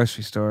lot of the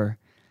grocery store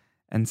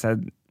and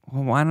said,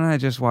 well, why don't I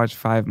just watch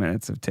 5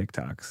 minutes of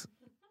TikToks?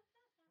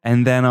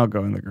 And then I'll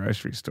go in the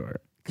grocery store.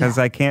 Because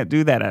I can't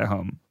do that at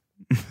home.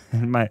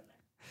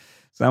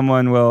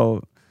 Someone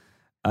will,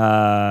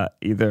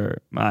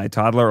 either my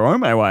toddler or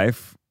my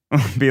wife,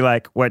 be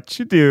like, "What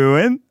you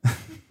doing?"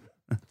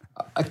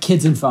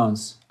 Kids and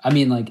phones. I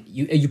mean, like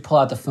you pull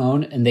out the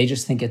phone and they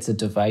just think it's a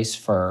device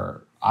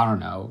for, I don't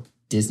know,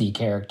 Disney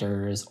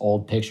characters,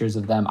 old pictures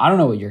of them. I don't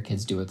know what your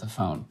kids do with the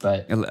phone,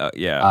 but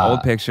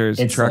old pictures,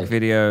 truck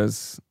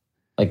videos,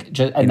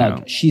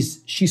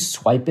 she's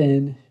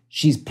swiping,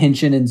 she's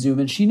pinching and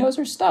zooming. She knows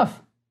her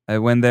stuff.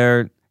 When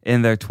they're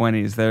in their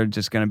 20s, they're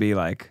just going to be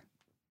like,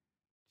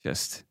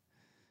 just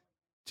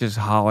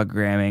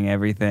hologramming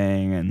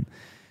everything and,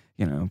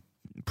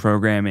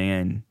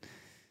 programming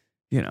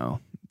and,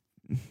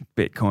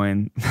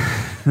 Bitcoin.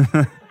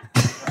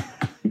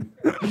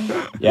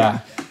 Yeah.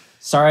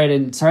 Sorry I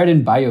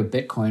didn't buy you a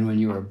Bitcoin when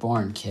you were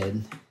born,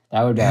 kid.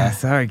 That would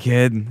sorry,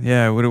 kid.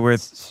 Yeah, it would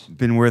have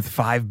been worth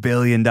 $5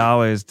 billion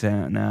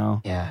to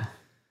now. Yeah.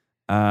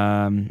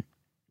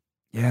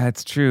 Yeah,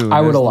 it's true. I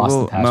would have lost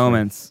the password.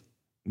 Moments.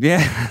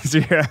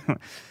 Yeah.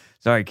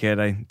 Sorry, kid.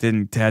 I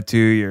didn't tattoo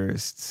your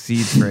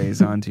seed phrase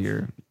onto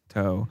your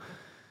toe.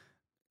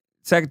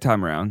 Second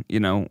time around,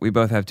 we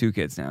both have 2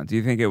 kids now. Do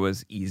you think it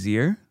was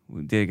easier?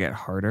 Did it get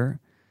harder?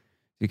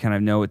 Do you kind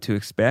of know what to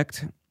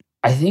expect?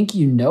 I think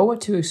you know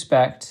what to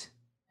expect.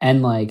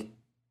 And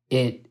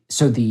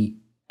so the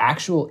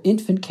actual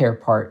infant care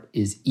part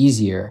is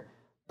easier,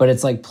 but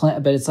it's like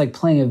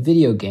playing a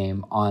video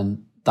game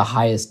on the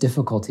highest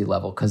difficulty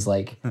level, because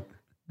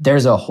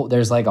there's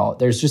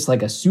just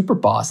like a super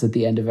boss at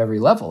the end of every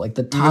level. Like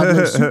the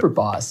toddler super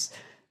boss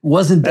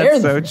wasn't there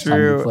the first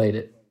time you played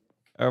it.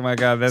 Oh my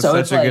God, that's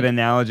such a good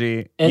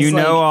analogy. You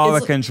know all the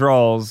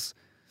controls,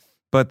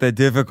 but the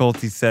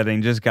difficulty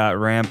setting just got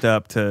ramped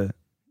up to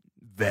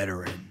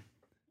veteran.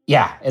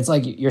 Yeah, it's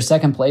like your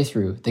second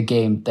playthrough, the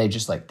game, they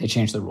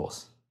changed the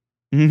rules.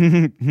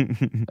 I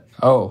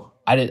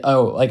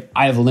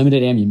have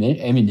limited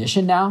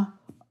ammunition now?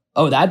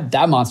 Oh,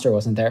 that monster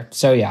wasn't there.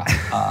 So yeah.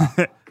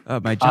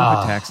 My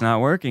jump attack's not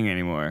working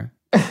anymore.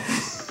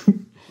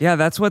 Yeah,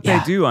 that's what they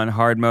do on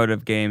hard mode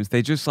of games.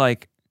 They just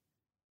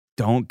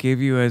don't give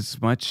you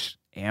as much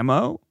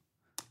ammo.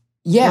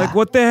 Yeah. Like,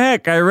 what the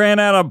heck? I ran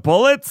out of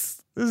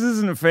bullets? This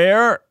isn't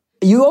fair.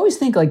 You always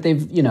think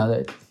they've,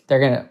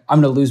 I'm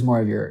gonna lose more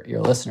of your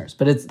listeners,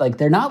 but it's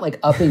they're not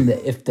upping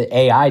the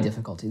AI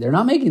difficulty. They're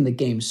not making the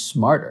game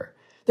smarter.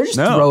 They're just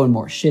throwing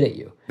more shit at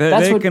you.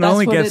 They can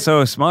only get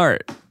so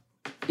smart.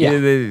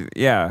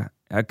 Yeah.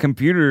 a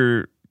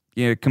computer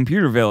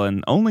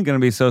villain, only going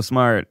to be so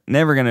smart,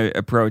 never going to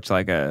approach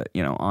like a,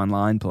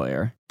 online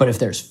player. But if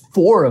there's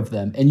 4 of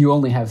them and you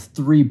only have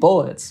 3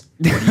 bullets,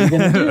 what are you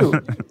going to do?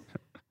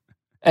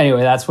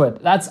 Anyway,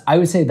 I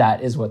would say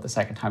that is what the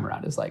second time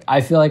around is like. I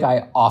feel like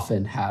I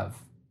often have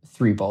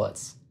 3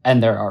 bullets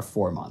and there are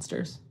 4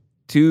 monsters.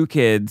 2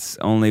 kids,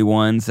 only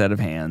 1 set of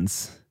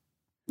hands.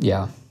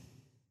 Yeah.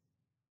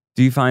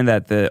 Do you find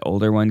that the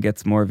older one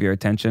gets more of your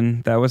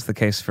attention? That was the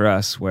case for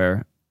us,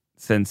 where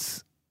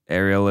since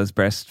Ariel is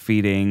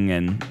breastfeeding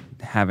and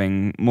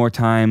having more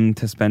time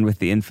to spend with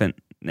the infant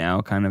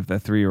now, kind of the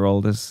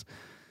 3-year-old is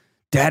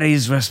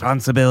daddy's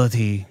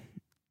responsibility.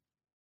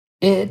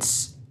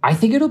 I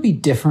think it'll be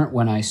different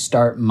when I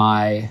start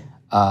my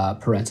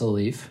parental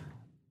leave,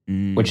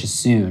 which is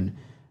soon.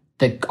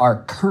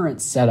 Our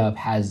current setup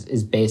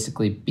is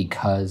basically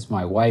because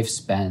my wife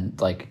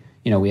spent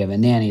we have a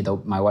nanny,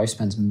 though my wife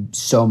spends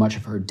so much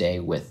of her day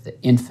with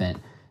the infant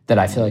that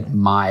I feel like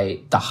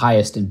the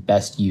highest and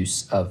best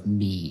use of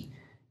me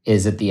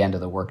is at the end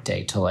of the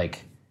workday to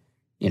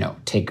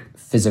take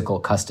physical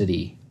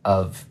custody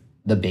of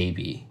the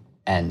baby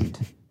and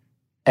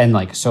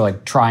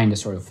trying to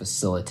sort of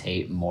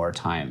facilitate more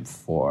time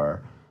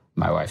for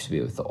my wife to be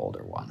with the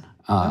older one.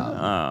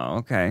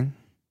 Okay.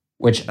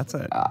 Which that's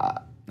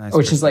a nice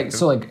which is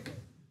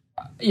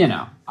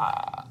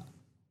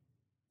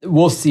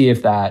we'll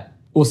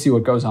see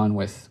what goes on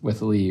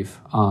with leave.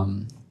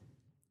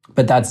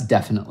 But that's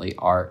definitely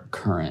our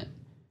current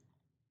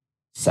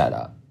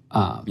setup.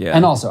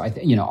 And also I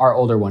think, our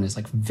older one is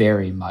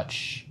very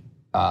much,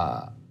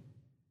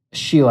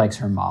 she likes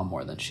her mom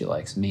more than she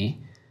likes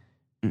me.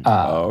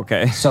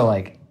 Okay. So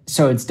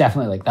it's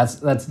definitely that's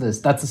the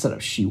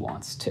setup she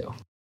wants too.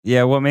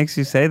 Yeah. What makes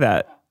you say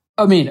that?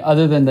 I mean,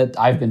 other than that,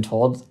 I've been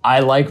told I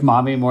like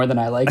mommy more than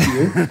I like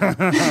you.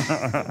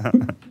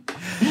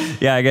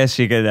 Yeah, I guess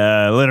she could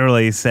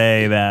literally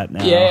say that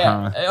now.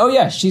 Yeah. Huh? Oh,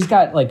 yeah. She's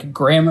got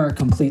grammar,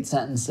 complete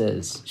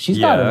sentences. She's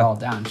got it all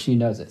down. She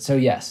knows it. So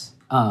yes,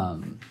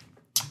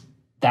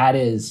 that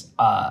is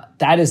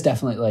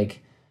definitely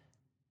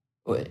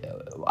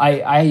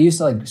I used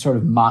to sort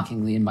of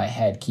mockingly in my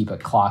head keep a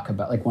clock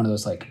about one of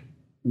those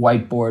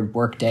whiteboard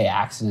workday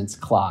accidents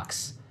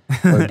clocks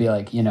where it'd be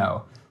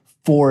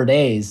 4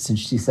 days since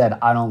she said,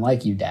 "I don't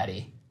like you,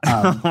 Daddy."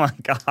 Oh my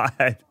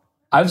God.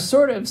 I've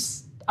sort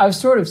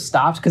of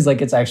stopped because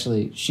it's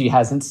actually, she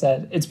hasn't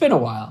said, it's been a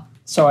while.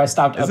 So I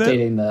stopped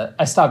updating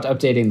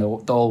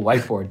the old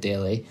whiteboard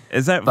daily.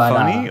 Is that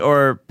funny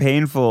or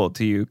painful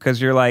to you?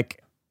 Because you're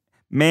like,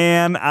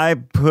 man, I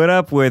put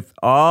up with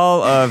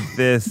all of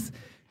this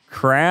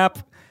crap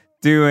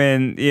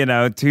doing,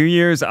 2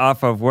 years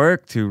off of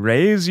work to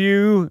raise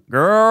you,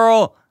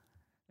 girl.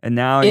 And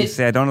now you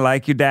say, "I don't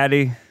like you,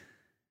 Daddy."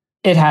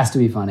 It has to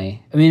be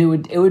funny. I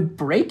mean, it would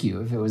break you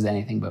if it was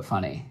anything but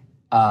funny.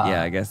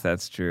 Yeah, I guess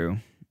that's true.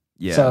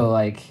 Yeah. So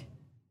it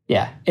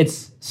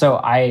is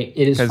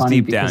funny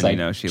deep because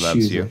down, she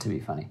loves you. It to be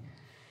funny.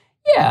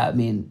 Yeah, I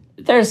mean,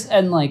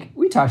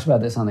 we talked about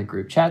this on the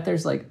group chat.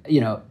 There's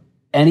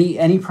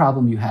any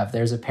problem you have,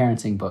 there's a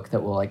parenting book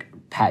that will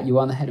pat you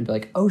on the head and be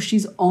like, "Oh,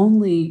 she's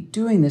only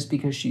doing this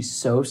because she's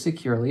so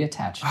securely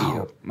attached to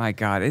you." My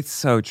God, it's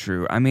so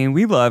true. I mean,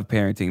 we love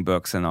parenting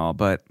books and all,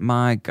 but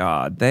my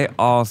God, they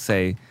all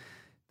say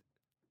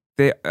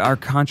they are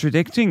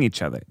contradicting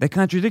each other. They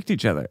contradict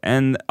each other.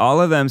 And all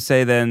of them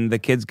say then the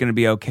kid's going to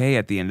be okay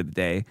at the end of the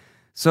day.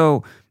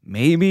 So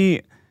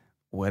maybe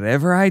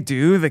whatever I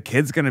do, the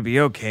kid's going to be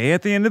okay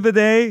at the end of the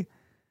day.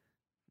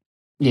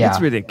 Yeah.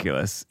 It's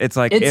ridiculous. If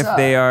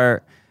they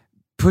are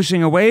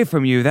pushing away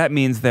from you, that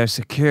means they're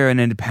secure and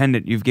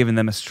independent. You've given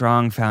them a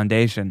strong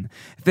foundation.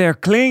 If they're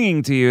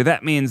clinging to you,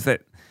 that means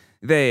that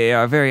they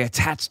are very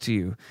attached to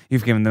you.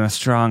 You've given them a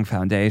strong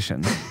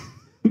foundation.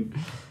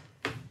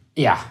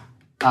 Yeah.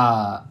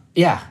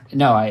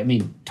 No, I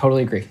mean,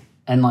 totally agree.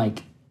 And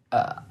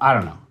I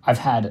don't know.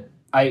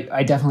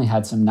 I definitely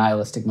had some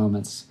nihilistic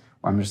moments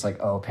where I'm just like,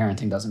 "Oh,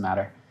 parenting doesn't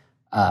matter."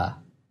 I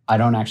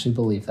don't actually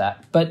believe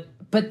that. But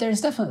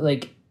there's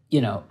definitely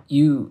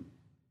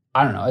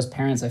I don't know, as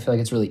parents, I feel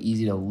like it's really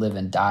easy to live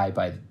and die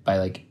by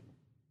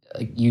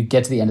you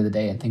get to the end of the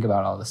day and think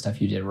about all the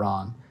stuff you did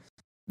wrong.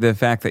 The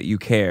fact that you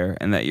care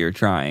and that you're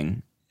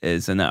trying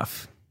is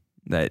enough,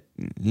 that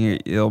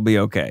it'll be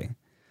okay.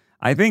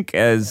 I think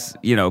as,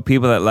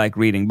 people that like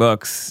reading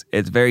books,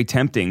 it's very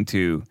tempting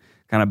to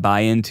kind of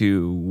buy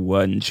into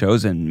one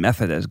chosen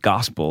method as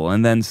gospel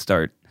and then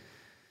start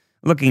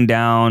looking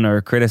down or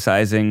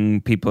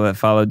criticizing people that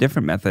follow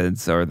different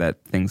methods or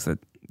that things that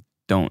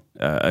don't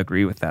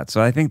agree with that.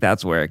 So I think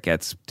that's where it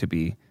gets to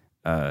be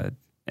an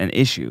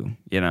issue,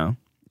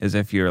 is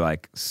if you're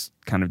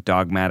kind of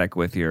dogmatic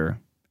with your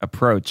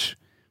approach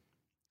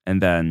and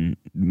then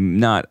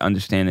not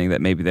understanding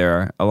that maybe there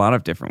are a lot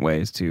of different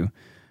ways to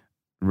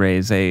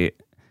raise a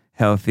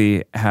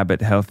healthy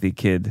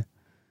kid.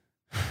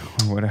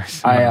 What are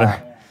some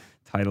other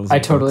titles? I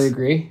totally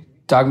agree.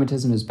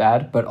 Dogmatism is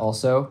bad, but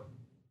also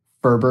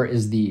Ferber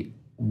is the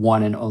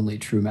one and only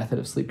true method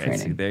of sleep training.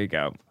 See, there you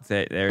go.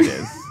 There it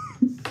is.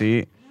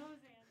 See?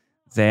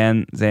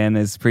 Zan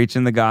is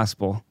preaching the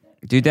gospel.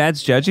 Do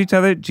dads judge each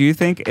other? Do you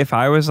think if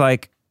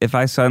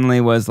I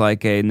suddenly was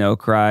like a no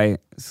cry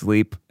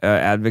sleep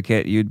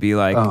advocate, you'd be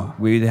like,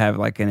 we'd have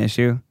like an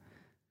issue?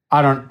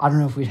 I don't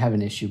know if we'd have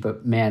an issue,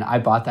 but man, I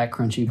bought that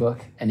Crunchy book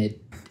and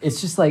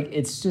it's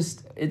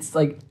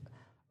like,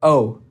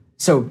 oh,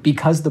 so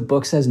because the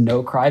book says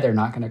no cry, they're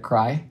not going to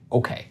cry.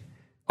 Okay.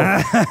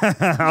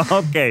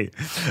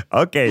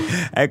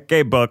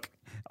 Okay, book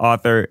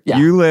author. Yeah.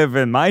 You live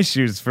in my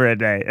shoes for a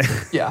day.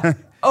 Yeah.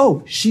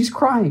 Oh, she's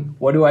crying.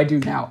 What do I do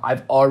now?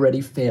 I've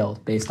already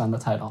failed based on the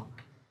title.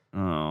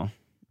 Oh.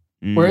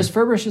 Whereas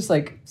Ferber's just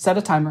like, set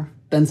a timer,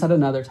 then set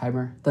another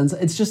timer. Then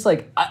it's just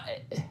like,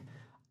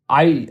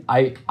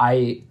 I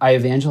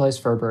evangelize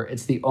Ferber.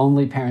 It's the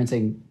only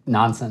parenting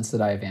nonsense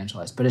that I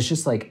evangelize. But it's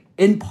just like,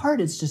 in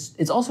part,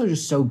 it's also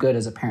just so good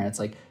as a parent. It's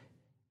like,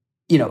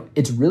 you know,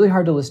 it's really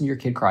hard to listen to your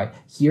kid cry.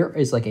 Here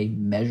is a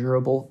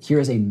measurable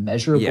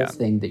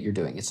thing that you're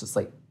doing. It's just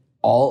like,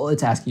 all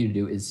it's asking you to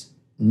do is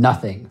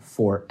nothing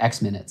for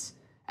X minutes,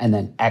 and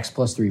then X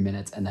plus 3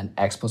 minutes, and then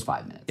X plus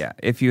 5 minutes. Yeah.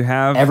 If you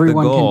have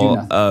Everyone the goal can do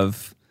nothing.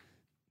 of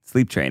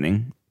sleep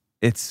training,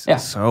 it's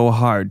so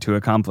hard to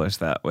accomplish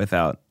that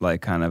without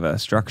like kind of a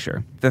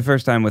structure. The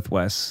first time with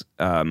Wes,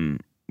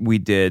 we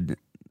did,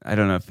 I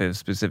don't know if it was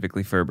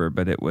specifically Ferber,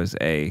 but it was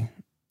a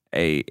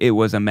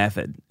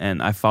method,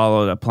 and I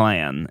followed a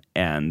plan,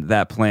 and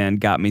that plan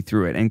got me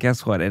through it. And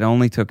guess what? It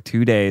only took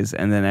 2 days,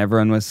 and then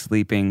everyone was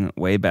sleeping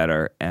way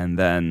better, and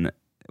then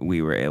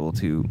we were able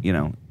to, you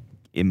know,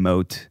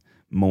 emote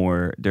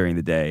more during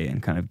the day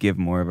and kind of give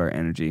more of our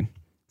energy.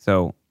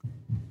 So,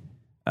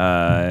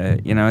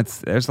 you know,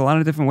 there's a lot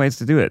of different ways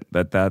to do it,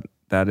 but that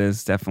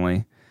is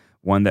definitely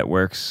one that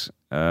works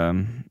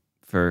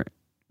for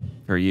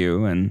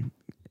you, and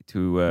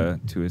to a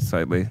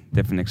slightly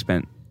different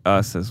extent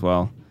us as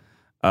well.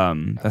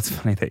 That's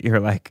funny that you're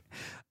like,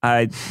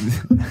 I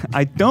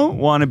don't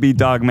want to be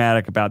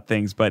dogmatic about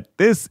things, but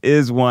this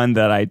is one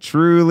that I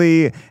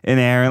truly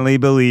inherently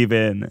believe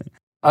in.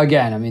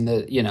 Again, I mean,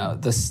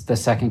 the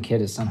second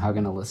kid is somehow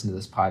going to listen to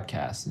this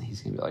podcast, and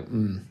he's going to be like,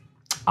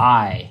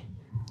 I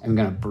am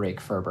going to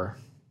break Ferber.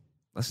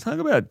 Let's talk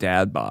about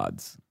dad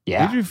bods.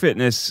 Yeah. Did your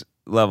fitness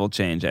level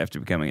change after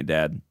becoming a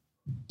dad?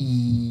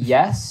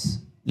 Yes.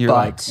 You're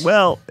like,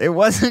 well, it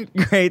wasn't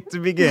great to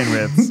begin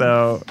with,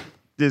 so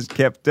just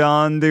kept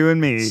on doing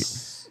me.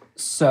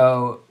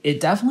 So it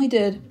definitely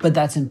did, but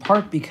that's in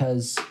part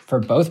because for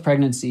both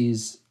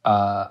pregnancies,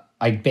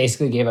 I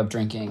basically gave up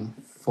drinking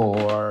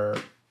for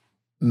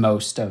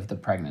most of the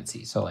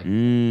pregnancy. So like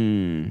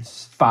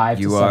 5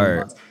 to 7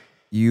 months.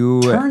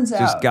 You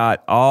just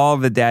got all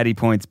the daddy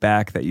points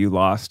back that you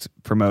lost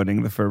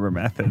promoting the Ferber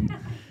method.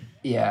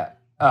 Yeah.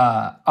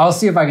 I'll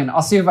see if I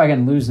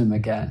can lose them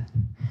again.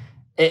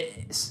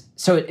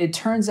 It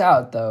turns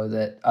out though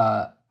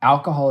that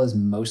alcohol is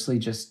mostly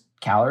just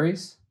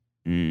calories,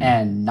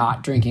 and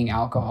not drinking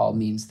alcohol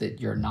means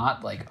that you're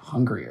not like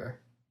hungrier.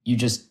 You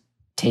just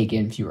take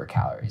in fewer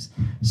calories.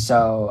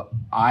 So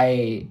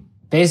I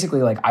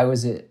basically I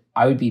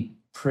would be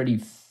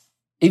pretty,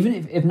 even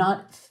if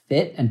not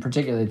fit, and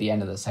particularly at the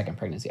end of the second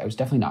pregnancy, I was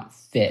definitely not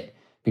fit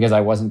because I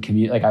wasn't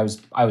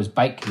I was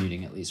bike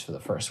commuting, at least for the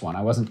first one.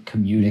 I wasn't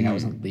commuting. I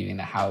wasn't leaving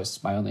the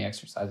house. My only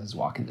exercise is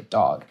walking the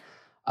dog.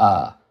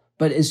 But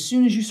as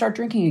soon as you start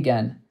drinking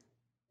again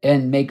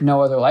and make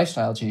no other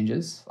lifestyle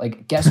changes,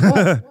 like, guess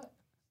what?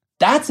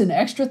 That's an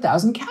extra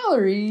 1,000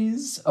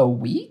 calories a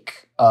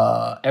week,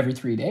 every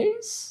 3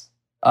 days.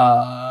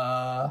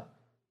 That's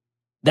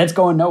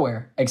going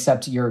nowhere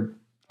except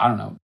I don't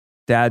know.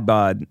 Dad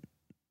bod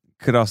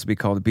could also be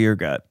called beer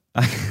gut.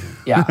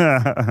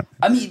 Yeah.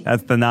 I mean,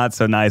 that's the not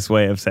so nice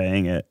way of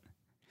saying it.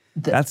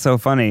 That's so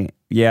funny.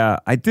 Yeah,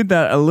 I did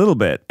that a little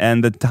bit.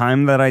 And the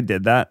time that I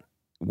did that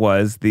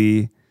was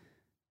the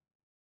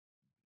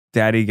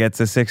Daddy gets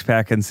a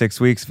 6-pack in 6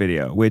 weeks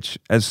video, which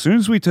as soon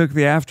as we took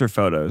the after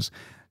photos,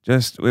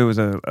 it was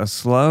a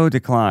slow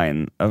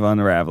decline of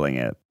unraveling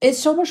it. It's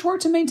so much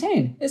work to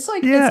maintain. It's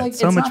not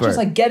just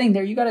like getting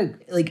there. You gotta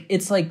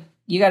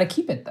you gotta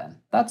keep it then.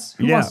 That's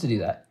who wants to do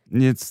that.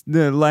 It's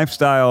the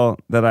lifestyle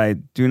that I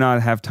do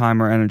not have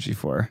time or energy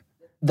for.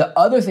 The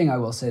other thing I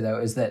will say though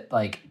is that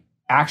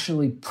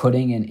actually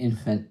putting an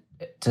infant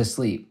to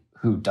sleep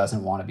who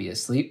doesn't want to be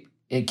asleep,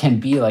 it can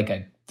be like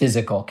a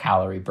physical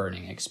calorie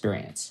burning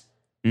experience.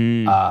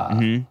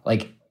 I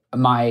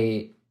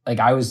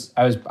was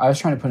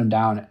trying to put him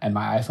down and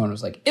my iPhone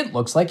was like, it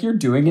looks like you're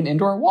doing an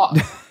indoor walk.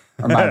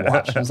 Or my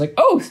watch. And I was like,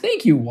 oh,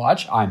 thank you,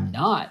 watch. I'm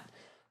not.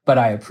 But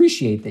I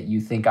appreciate that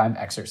you think I'm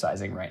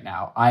exercising right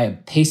now. I am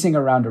pacing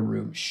around a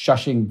room,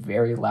 shushing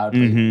very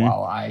loudly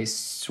while I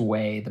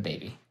sway the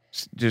baby.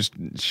 Just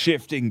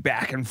shifting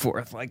back and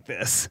forth like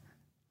this.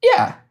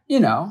 Yeah.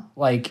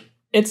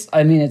 It's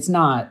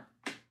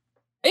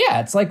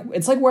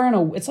like wearing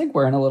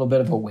a little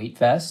bit of a weight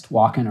vest,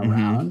 walking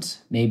around,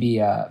 maybe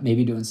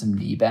doing some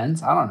knee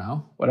bends. I don't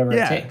know, whatever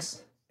it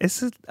takes.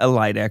 It's a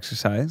light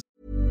exercise.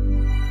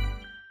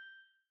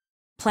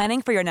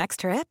 Planning for your next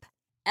trip?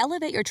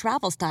 Elevate your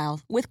travel style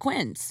with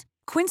Quince.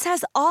 Quince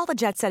has all the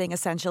jet-setting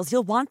essentials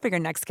you'll want for your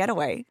next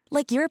getaway,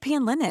 like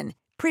European linen,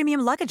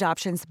 premium luggage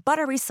options,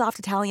 buttery soft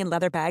Italian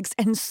leather bags,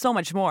 and so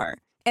much more.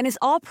 And is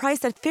all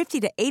priced at 50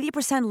 to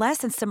 80% less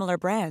than similar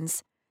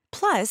brands.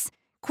 Plus,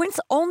 Quince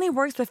only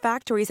works with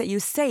factories that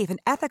use safe and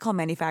ethical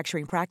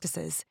manufacturing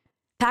practices.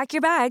 Pack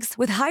your bags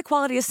with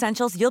high-quality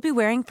essentials you'll be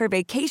wearing for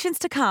vacations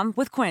to come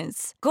with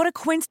Quince. Go to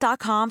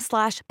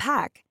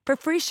quince.com/pack for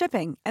free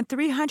shipping and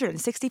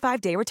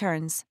 365-day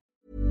returns.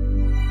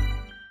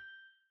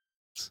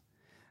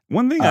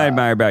 One thing I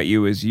admire about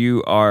you is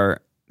you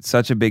are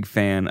such a big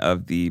fan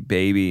of the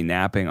baby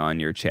napping on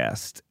your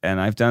chest. And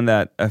I've done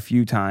that a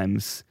few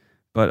times,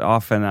 but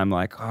often I'm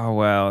like, oh,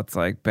 well, it's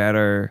like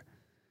better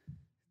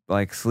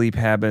like sleep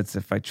habits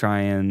if I try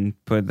and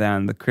put that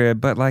in the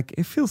crib. But like,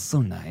 it feels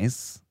so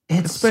nice.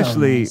 It's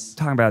especially so nice.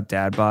 Talking about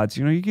dad bods,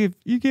 you know,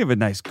 you give a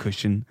nice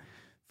cushion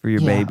for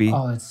your baby.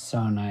 Oh, it's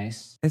so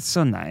nice. It's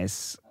so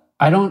nice.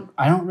 I don't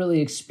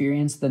really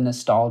experience the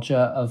nostalgia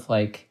of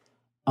like,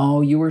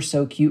 oh, you were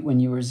so cute when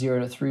you were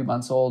 0 to 3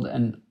 months old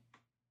and,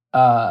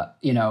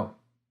 you know,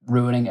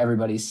 ruining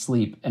everybody's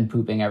sleep and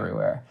pooping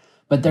everywhere.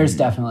 But there's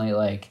definitely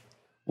like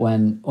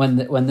when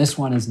this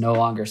one is no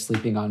longer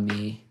sleeping on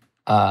me,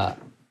 yeah,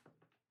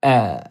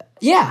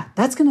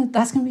 that's gonna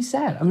be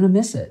sad. I'm gonna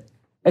miss it.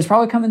 It's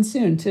probably coming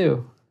soon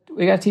too.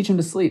 We gotta teach him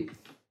to sleep.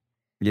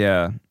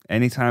 Yeah.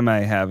 Anytime I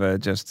have a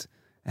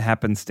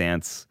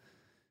happenstance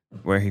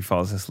where he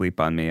falls asleep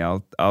on me,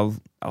 I'll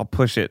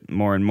push it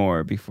more and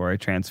more before I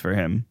transfer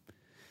him.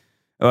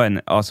 Oh,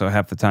 and also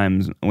half the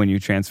times when you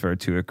transfer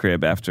to a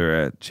crib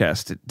after a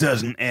chest, it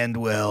doesn't end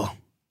well.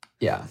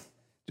 Yeah.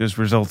 Just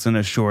results in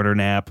a shorter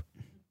nap.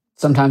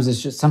 Sometimes you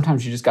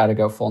just gotta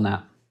go full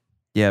nap.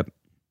 Yep.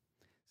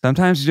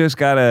 Sometimes you just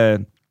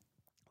gotta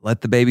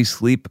let the baby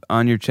sleep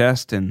on your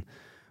chest and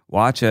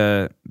watch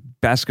a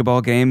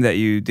basketball game that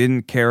you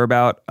didn't care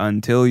about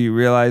until you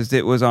realized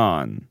it was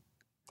on.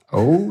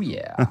 Oh,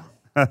 yeah.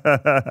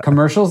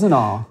 Commercials and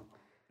all.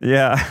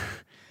 Yeah.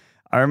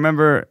 I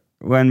remember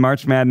when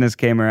March Madness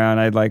came around,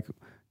 I'd like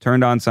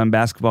turned on some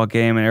basketball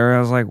game and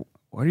everyone was like,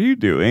 what are you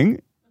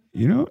doing?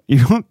 You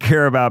don't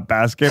care about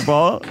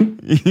basketball.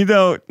 You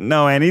don't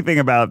know anything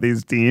about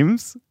these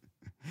teams.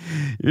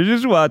 You're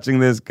just watching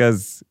this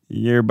because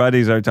your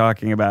buddies are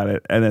talking about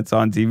it and it's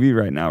on TV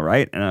right now,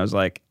 right? And I was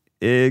like,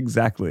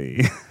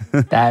 exactly.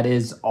 That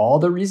is all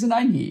the reason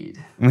I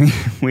need.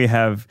 We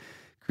have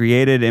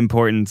created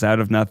importance out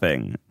of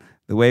nothing,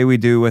 the way we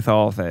do with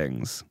all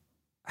things.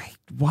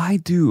 Why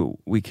do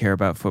we care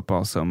about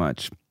football so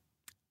much?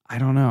 I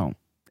don't know.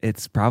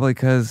 It's probably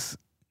because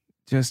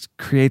it just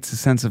creates a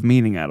sense of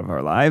meaning out of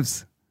our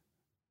lives.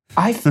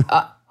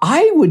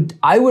 I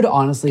would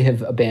honestly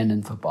have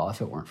abandoned football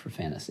if it weren't for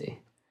fantasy.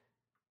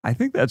 I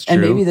think that's true.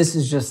 And maybe this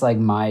is just like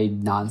my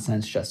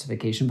nonsense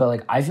justification, but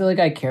like I feel like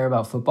I care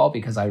about football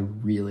because I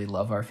really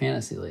love our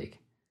fantasy league.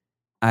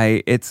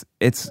 It's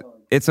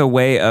a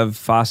way of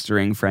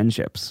fostering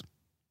friendships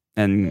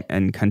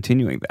and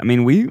continuing that. I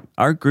mean,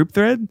 our group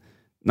thread,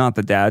 not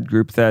the dad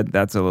group thread,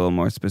 that's a little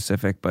more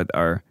specific, but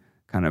our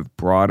kind of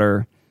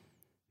broader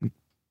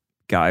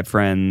guy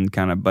friend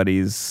kind of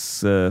buddies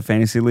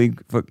fantasy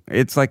league,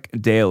 it's like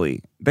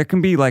daily. There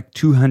can be like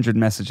 200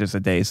 messages a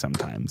day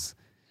sometimes.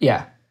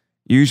 Yeah.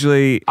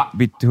 Usually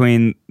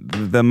between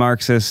the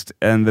Marxist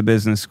and the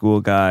business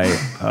school guy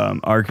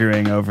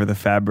arguing over the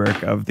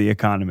fabric of the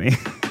economy.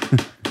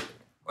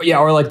 Yeah,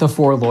 or like the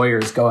 4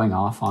 lawyers going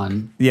off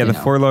on... Yeah, the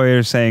 4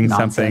 lawyers saying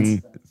nonsense.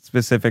 something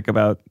specific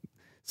about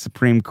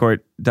Supreme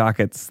Court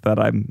dockets that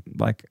I'm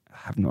like, I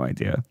have no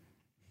idea.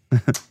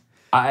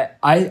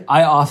 I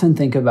often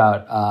think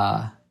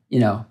about,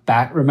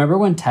 remember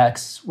when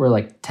texts were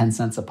like 10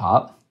 cents a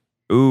pop?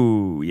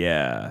 Ooh,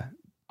 yeah.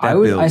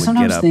 I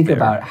sometimes think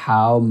about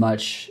how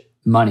much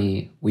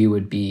money we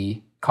would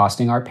be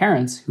costing our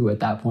parents, who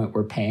at that point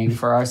were paying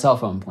for our cell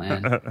phone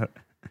plan.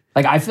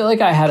 Like I feel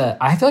like I had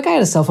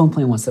a cell phone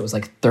plan once that was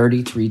like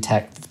 30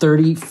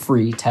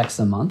 free texts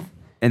a month.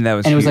 And that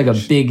was it was huge. like a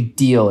big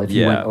deal if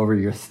you went over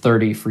your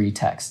 30 free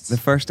texts. The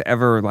first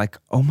ever like,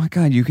 oh my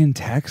God, you can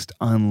text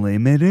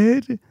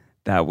unlimited?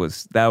 That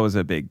was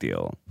a big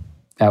deal.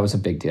 That was a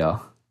big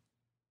deal.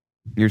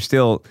 You're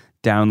still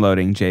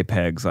downloading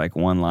JPEGs like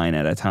one line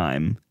at a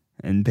time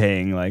and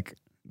paying like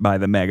by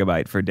the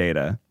megabyte for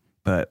data.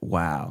 But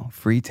wow,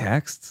 free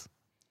texts?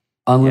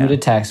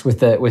 Unlimited text with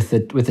the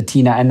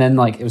T9, and then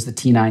like it was the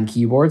T9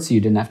 keyboard, so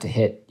you didn't have to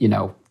hit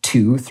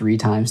 2-3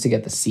 times to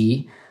get the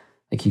C.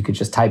 Like you could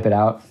just type it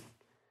out.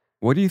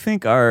 What do you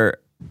think our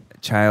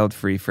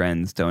child-free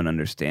friends don't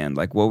understand?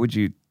 Like, what would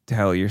you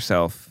tell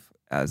yourself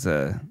as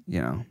a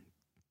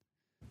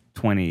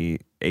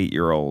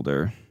 28-year-old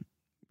or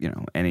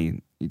you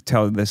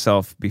tell the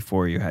self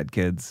before you had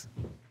kids?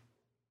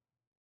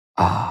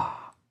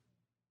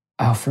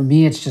 For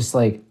me, it's just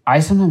like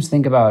I sometimes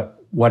think about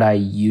what I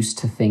used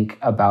to think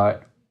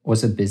about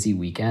was a busy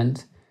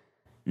weekend.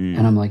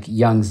 And I'm like,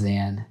 young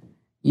Zan,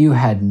 you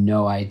had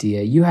no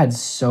idea. You had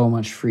so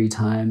much free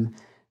time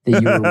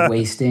that you were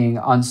wasting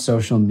on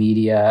social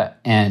media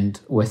and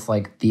with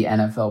like the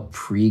NFL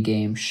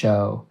pregame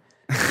show.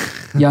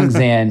 Young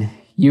Zan,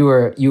 you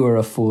were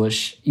a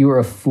foolish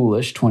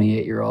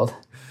 28-year-old.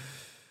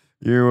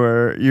 You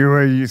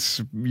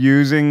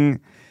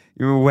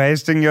were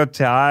wasting your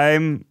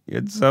time. You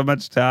had so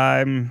much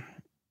time.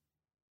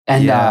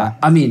 And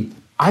I mean,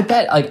 I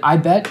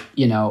bet,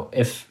 you know,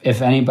 if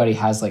anybody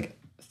has like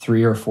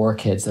 3 or 4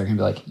 kids, they're gonna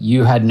be like,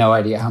 you had no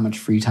idea how much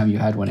free time you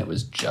had when it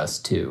was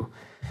just 2.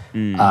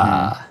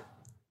 I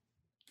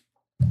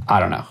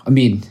don't know. I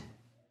mean,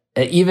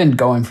 even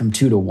going from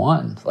 2 to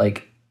 1,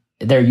 like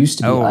there used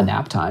to be a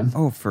nap time.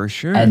 Oh, for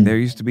sure. And there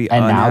used to be a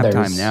nap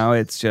time. Now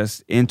it's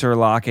just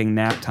interlocking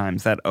nap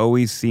times that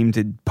always seem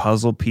to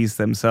puzzle piece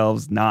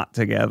themselves not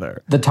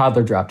together. The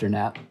toddler dropped her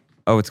nap.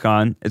 Oh, it's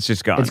gone? It's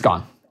just gone. It's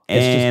gone.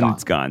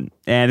 It's gone.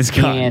 And it's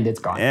gone. And it's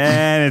gone.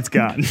 And it's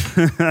gone.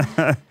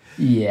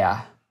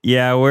 Yeah.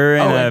 Yeah, we're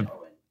in a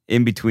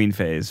in-between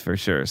phase for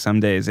sure. Some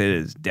days it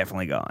is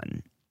definitely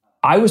gone.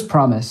 I was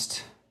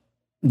promised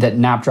that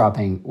nap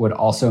dropping would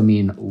also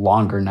mean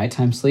longer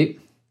nighttime sleep.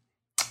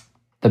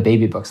 The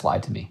baby books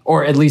lied to me.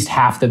 Or at least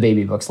half the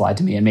baby books lied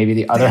to me. And maybe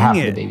the other half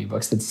of the baby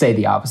books that say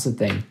the opposite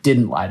thing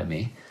didn't lie to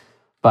me.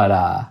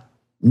 But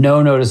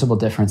no noticeable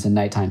difference in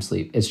nighttime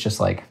sleep. It's just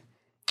like,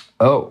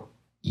 oh,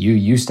 you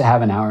used to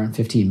have an hour and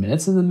 15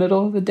 minutes in the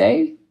middle of the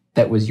day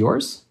that was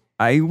yours?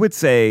 I would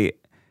say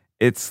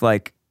it's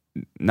like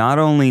not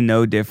only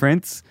no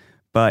difference,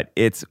 but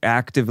it's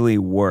actively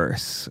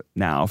worse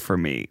now for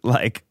me.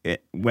 Like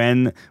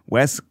when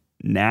Wes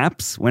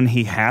naps, when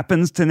he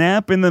happens to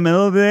nap in the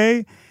middle of the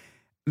day,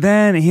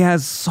 then he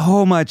has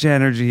so much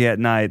energy at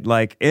night.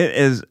 Like it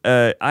is,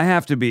 I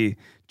have to be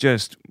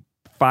just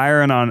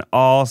firing on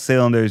all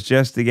cylinders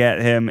just to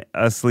get him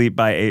asleep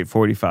by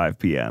 8:45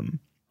 p.m.,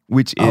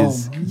 which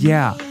is,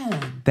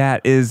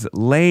 that is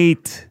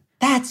late.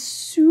 That's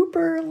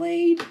super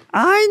late.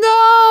 I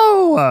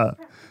know.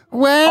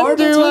 When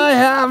do I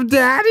have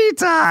daddy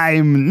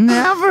time?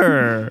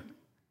 Never.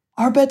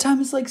 Our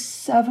bedtime is like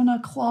 7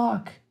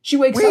 o'clock. She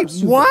wakes up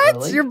super what?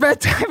 early. Your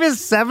bedtime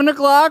is 7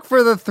 o'clock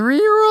for the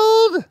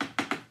 3-year-old?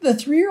 The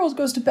 3-year-old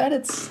goes to bed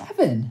at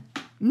 7.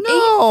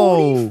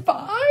 No.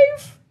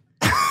 8:45?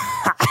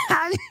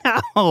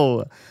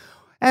 No.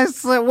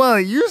 Well,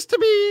 it used to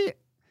be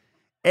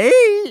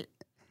 8.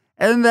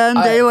 And then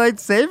daylight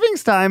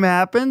savings time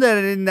happened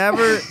and it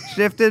never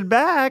shifted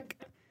back.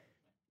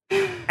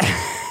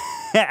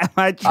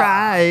 I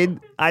tried.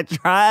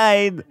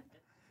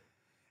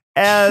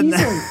 And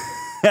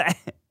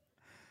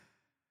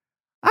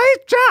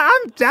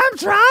I'm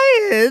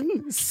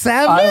trying.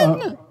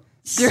 7?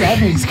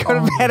 7's go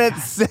to bed at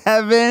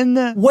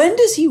 7. When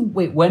does he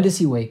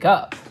wake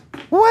up?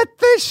 What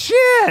the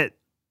shit?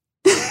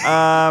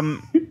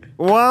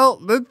 Well,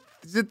 the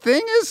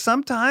thing is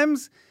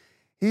sometimes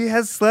he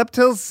has slept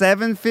till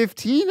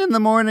 7:15 in the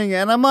morning,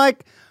 and I'm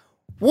like,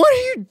 what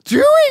are you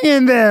doing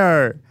in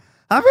there?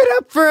 I've been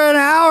up for an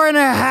hour and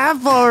a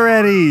half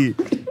already.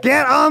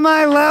 Get on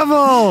my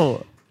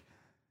level.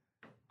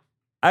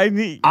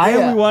 We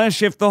want to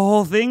shift the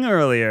whole thing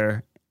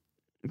earlier.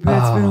 But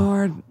it's been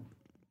hard.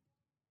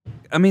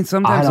 I mean,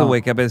 sometimes he'll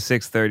wake up at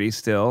 6:30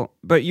 still.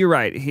 But you're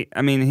right. He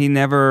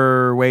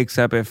never wakes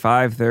up at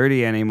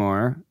 5:30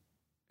 anymore.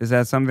 Is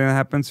that something that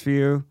happens for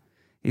you?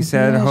 He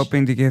said,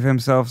 hoping to give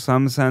himself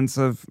some sense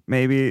of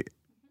maybe.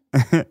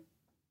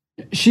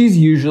 She's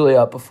usually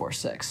up before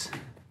 6.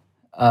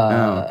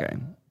 Okay.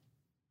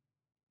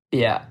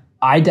 Yeah,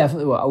 I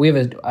definitely. Well, we have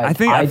a. I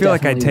feel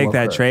like I take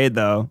that trade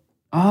though.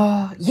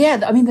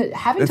 Yeah. I mean,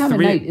 having time at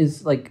night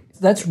is like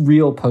that's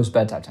real post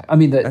bedtime time. I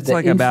mean, that's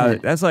like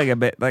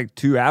like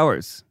 2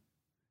 hours.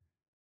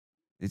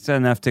 It's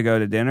enough to go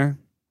to dinner.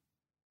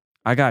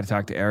 I got to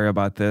talk to Ariel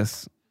about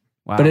this.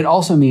 Wow. But it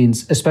also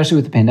means, especially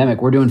with the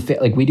pandemic, we're doing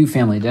we do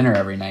family dinner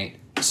every night.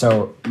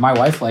 So my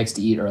wife likes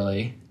to eat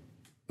early.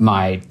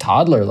 My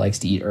toddler likes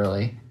to eat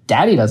early.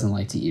 Daddy doesn't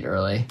like to eat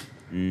early.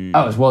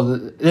 Oh, well,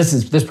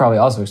 this probably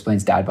also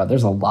explains Dad, but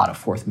there's a lot of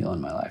fourth meal in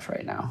my life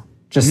right now.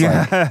 Just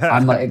like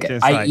I'm like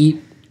I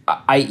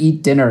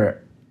eat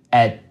dinner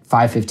at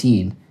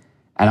 5:15,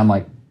 and I'm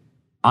like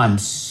I'm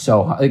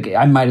so like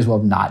I might as well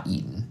have not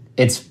eaten.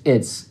 It's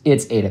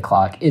 8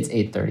 o'clock. It's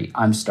 8:30.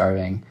 I'm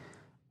starving.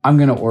 I'm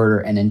gonna order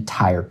an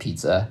entire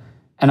pizza,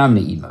 and I'm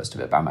gonna eat most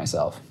of it by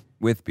myself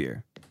with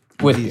beer.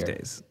 These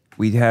days,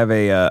 we have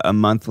a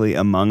monthly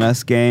Among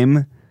Us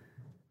game.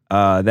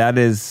 That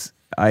is,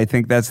 I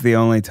think that's the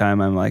only time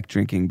I'm like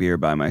drinking beer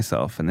by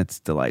myself, and it's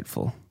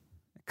delightful.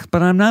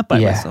 But I'm not by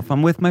myself.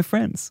 I'm with my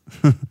friends.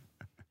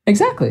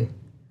 Exactly.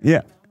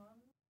 Yeah.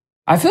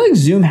 I feel like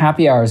Zoom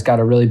happy hours got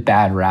a really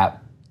bad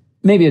rap.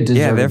 Maybe a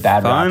deserved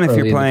bad rap. Yeah, they're fun if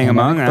you're playing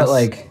Among Us. But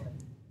like,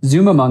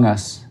 Zoom Among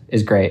Us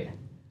is great.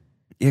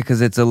 Yeah,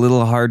 because it's a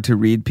little hard to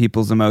read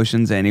people's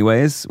emotions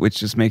anyways, which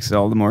just makes it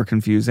all the more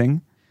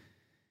confusing.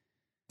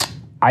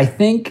 I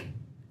think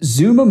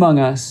Zoom Among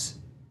Us,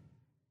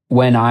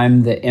 when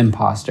I'm the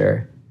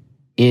imposter,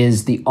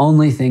 is the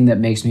only thing that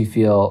makes me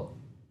feel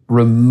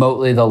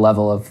remotely the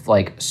level of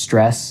like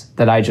stress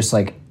that I just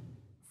like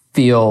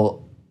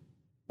feel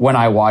when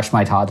I watch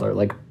my toddler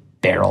like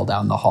barrel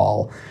down the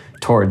hall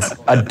towards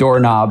a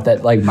doorknob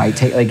that like might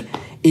take like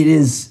it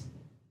is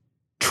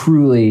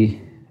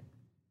truly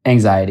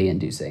anxiety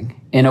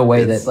inducing in a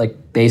way that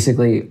like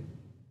basically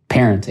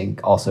parenting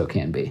also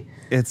can be.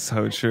 It's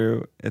so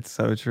true. It's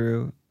so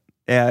true.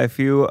 Yeah, if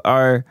you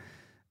are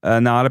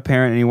not a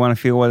parent and you want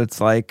to feel what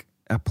it's like,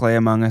 play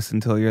Among Us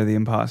until you're the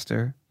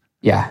imposter.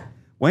 Yeah.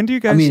 When do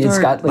you guys start it's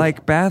got,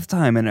 like bath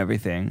time and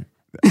everything?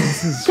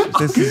 This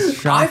is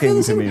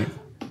shocking to me.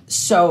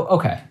 So,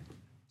 okay.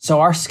 So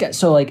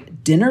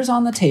like dinner's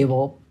on the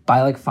table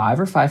by like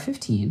 5 or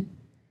 5:15.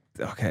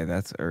 Okay,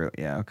 that's early.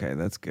 Yeah, okay,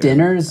 that's good.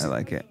 Dinner's I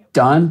like it.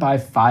 done by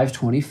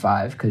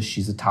 5:25 because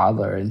she's a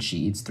toddler and she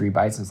eats 3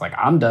 bites and it's like,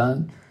 I'm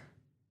done.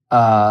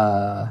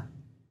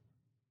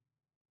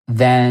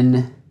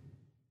 Then,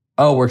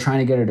 we're trying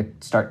to get her to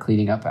start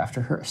cleaning up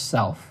after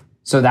herself.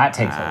 So that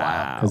takes a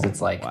while because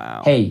it's like,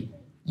 hey,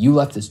 you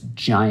left this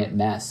giant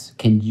mess.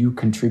 Can you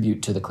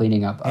contribute to the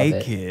cleaning up of it?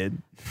 Hey,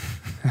 kid.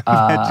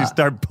 How'd you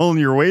start pulling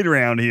your weight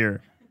around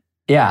here?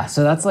 Yeah,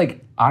 so that's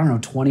like, I don't know,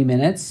 20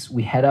 minutes.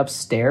 We head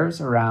upstairs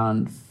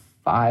around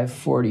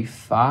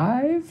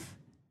 5:45.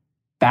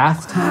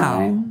 Bath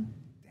time.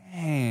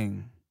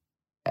 Dang.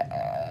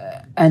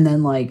 And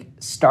then like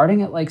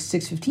starting at like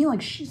 6:15,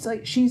 like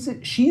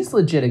she's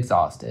legit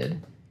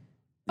exhausted.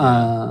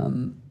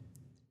 And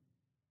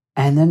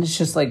then it's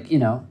just like,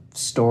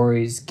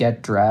 stories,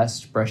 get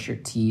dressed, brush your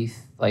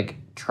teeth, like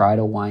try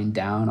to wind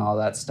down, all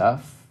that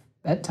stuff.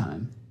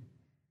 Bedtime.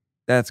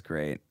 That's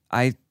great.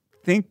 I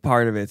think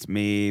part of it's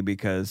me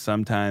because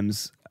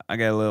sometimes I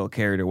get a little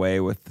carried away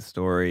with the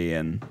story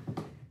and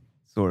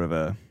sort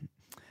of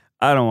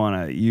I don't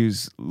want to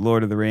use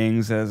Lord of the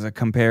Rings as a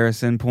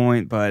comparison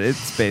point, but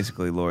it's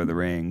basically Lord of the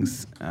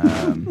Rings.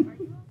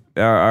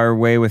 Our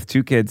way with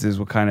 2 kids is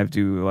we'll kind of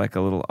do like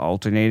a little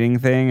alternating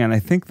thing, and I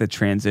think the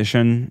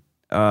transition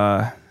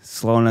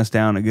slowing us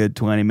down a good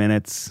 20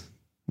 minutes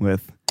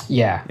with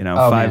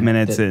 5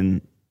 minutes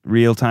in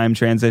real time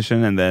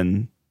transition, and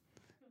then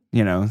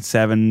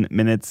 7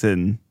 minutes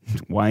in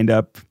wind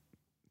up,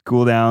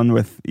 cool down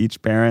with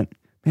each parent.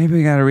 Maybe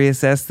we got to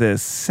reassess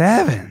this.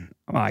 7.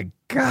 Oh my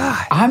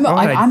God.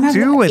 I'm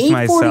do with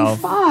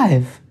myself?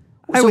 I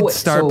would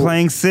start so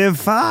playing Civ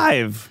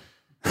 5.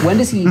 When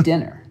does he eat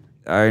dinner?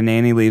 Our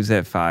nanny leaves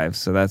at 5,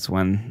 so that's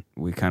when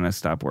we kind of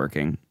stop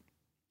working.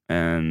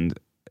 And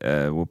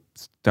we'll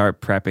start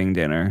prepping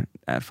dinner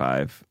at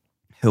 5.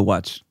 He'll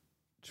watch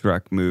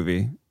truck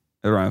movie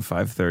around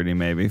 5:30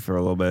 maybe for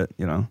a little bit,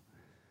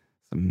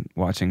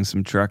 watching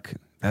some truck.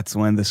 That's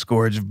when the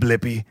scourge of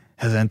Blippi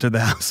has entered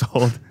the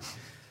household.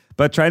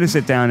 But try to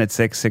sit down at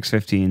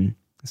 6:15.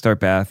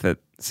 Start bath at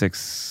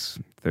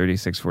 6:30,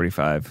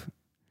 6:45.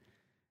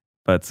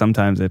 But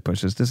sometimes it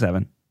pushes to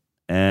 7.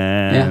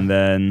 And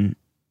then,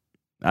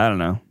 I don't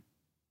know.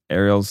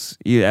 Ariel's,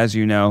 as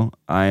you know,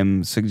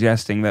 I'm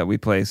suggesting that we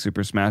play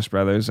Super Smash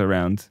Brothers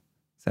around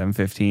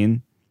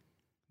 7:15.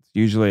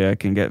 Usually I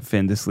can get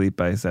Finn to sleep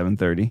by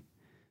 7:30,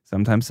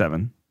 sometimes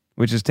 7,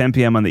 which is 10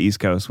 p.m. on the East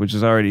Coast, which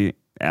is already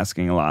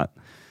asking a lot.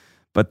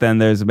 But then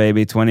there's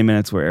maybe 20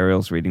 minutes where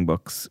Ariel's reading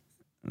books,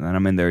 and then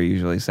I'm in there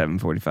usually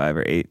 7:45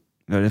 or 8.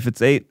 But if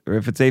it's 8 or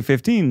if it's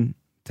 8:15, it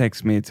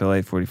takes me till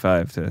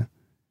 8:45 to...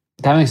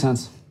 That makes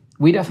sense.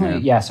 We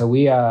definitely, so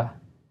we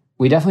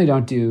definitely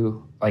don't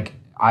do, like,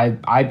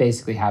 I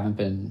basically haven't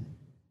been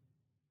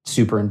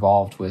super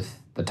involved with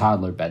the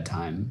toddler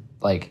bedtime.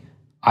 Like,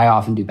 I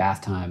often do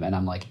bath time and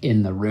I'm like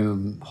in the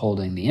room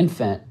holding the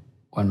infant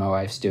when my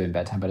wife's doing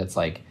bedtime, but it's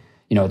like,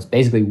 it's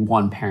basically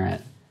one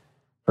parent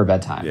for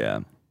bedtime.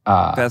 Yeah.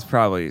 That's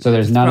probably so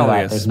there's none of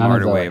that. There's none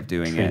of the way of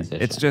doing it.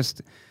 It's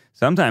just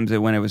sometimes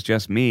when it was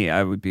just me,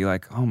 I would be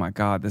like, oh my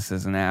God, this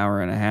is an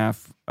hour and a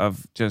half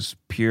of just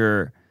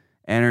pure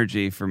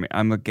energy for me.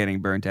 I'm getting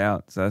burnt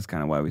out. So that's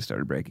kind of why we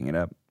started breaking it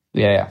up.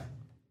 Yeah.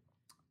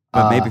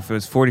 But maybe if it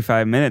was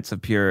 45 minutes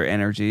of pure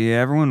energy,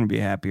 everyone would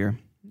be happier.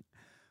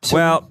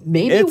 So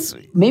maybe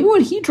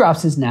when he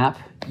drops his nap,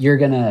 you're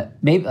gonna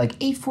maybe like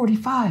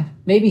 8:45.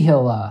 Maybe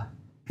he'll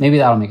maybe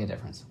that'll make a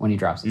difference when he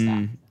drops his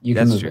nap. You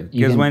can move it.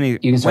 Because when you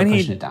can start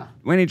pushing it down.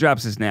 When he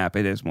drops his nap,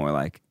 it is more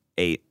like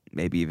 8,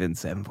 maybe even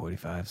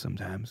 7:45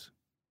 sometimes.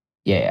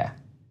 Yeah.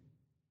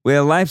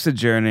 Well, life's a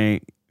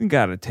journey. You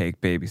gotta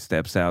take baby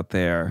steps out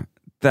there.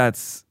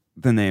 That's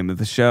the name of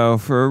the show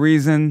for a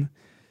reason.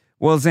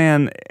 Well,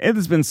 Zan, it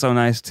has been so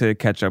nice to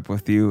catch up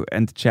with you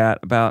and to chat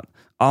about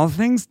all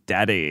things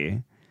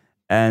daddy.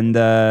 And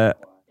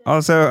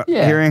also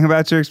hearing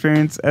about your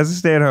experience as a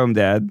stay-at-home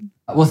dad.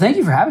 Well, thank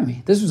you for having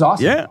me. This was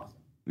awesome.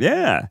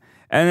 Yeah.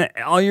 And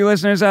all you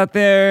listeners out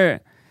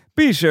there,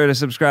 be sure to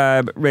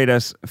subscribe, rate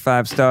us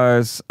 5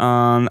 stars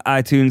on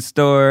iTunes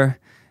Store,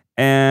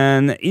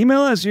 and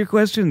email us your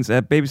questions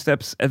at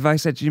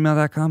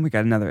babystepsadvice@gmail.com. We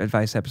got another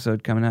advice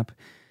episode coming up.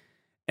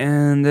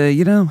 And,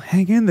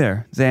 hang in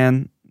there,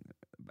 Zan.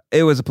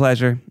 It was a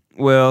pleasure.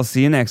 We'll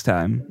see you next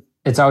time.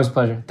 It's always a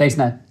pleasure. Thanks,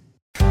 Ned.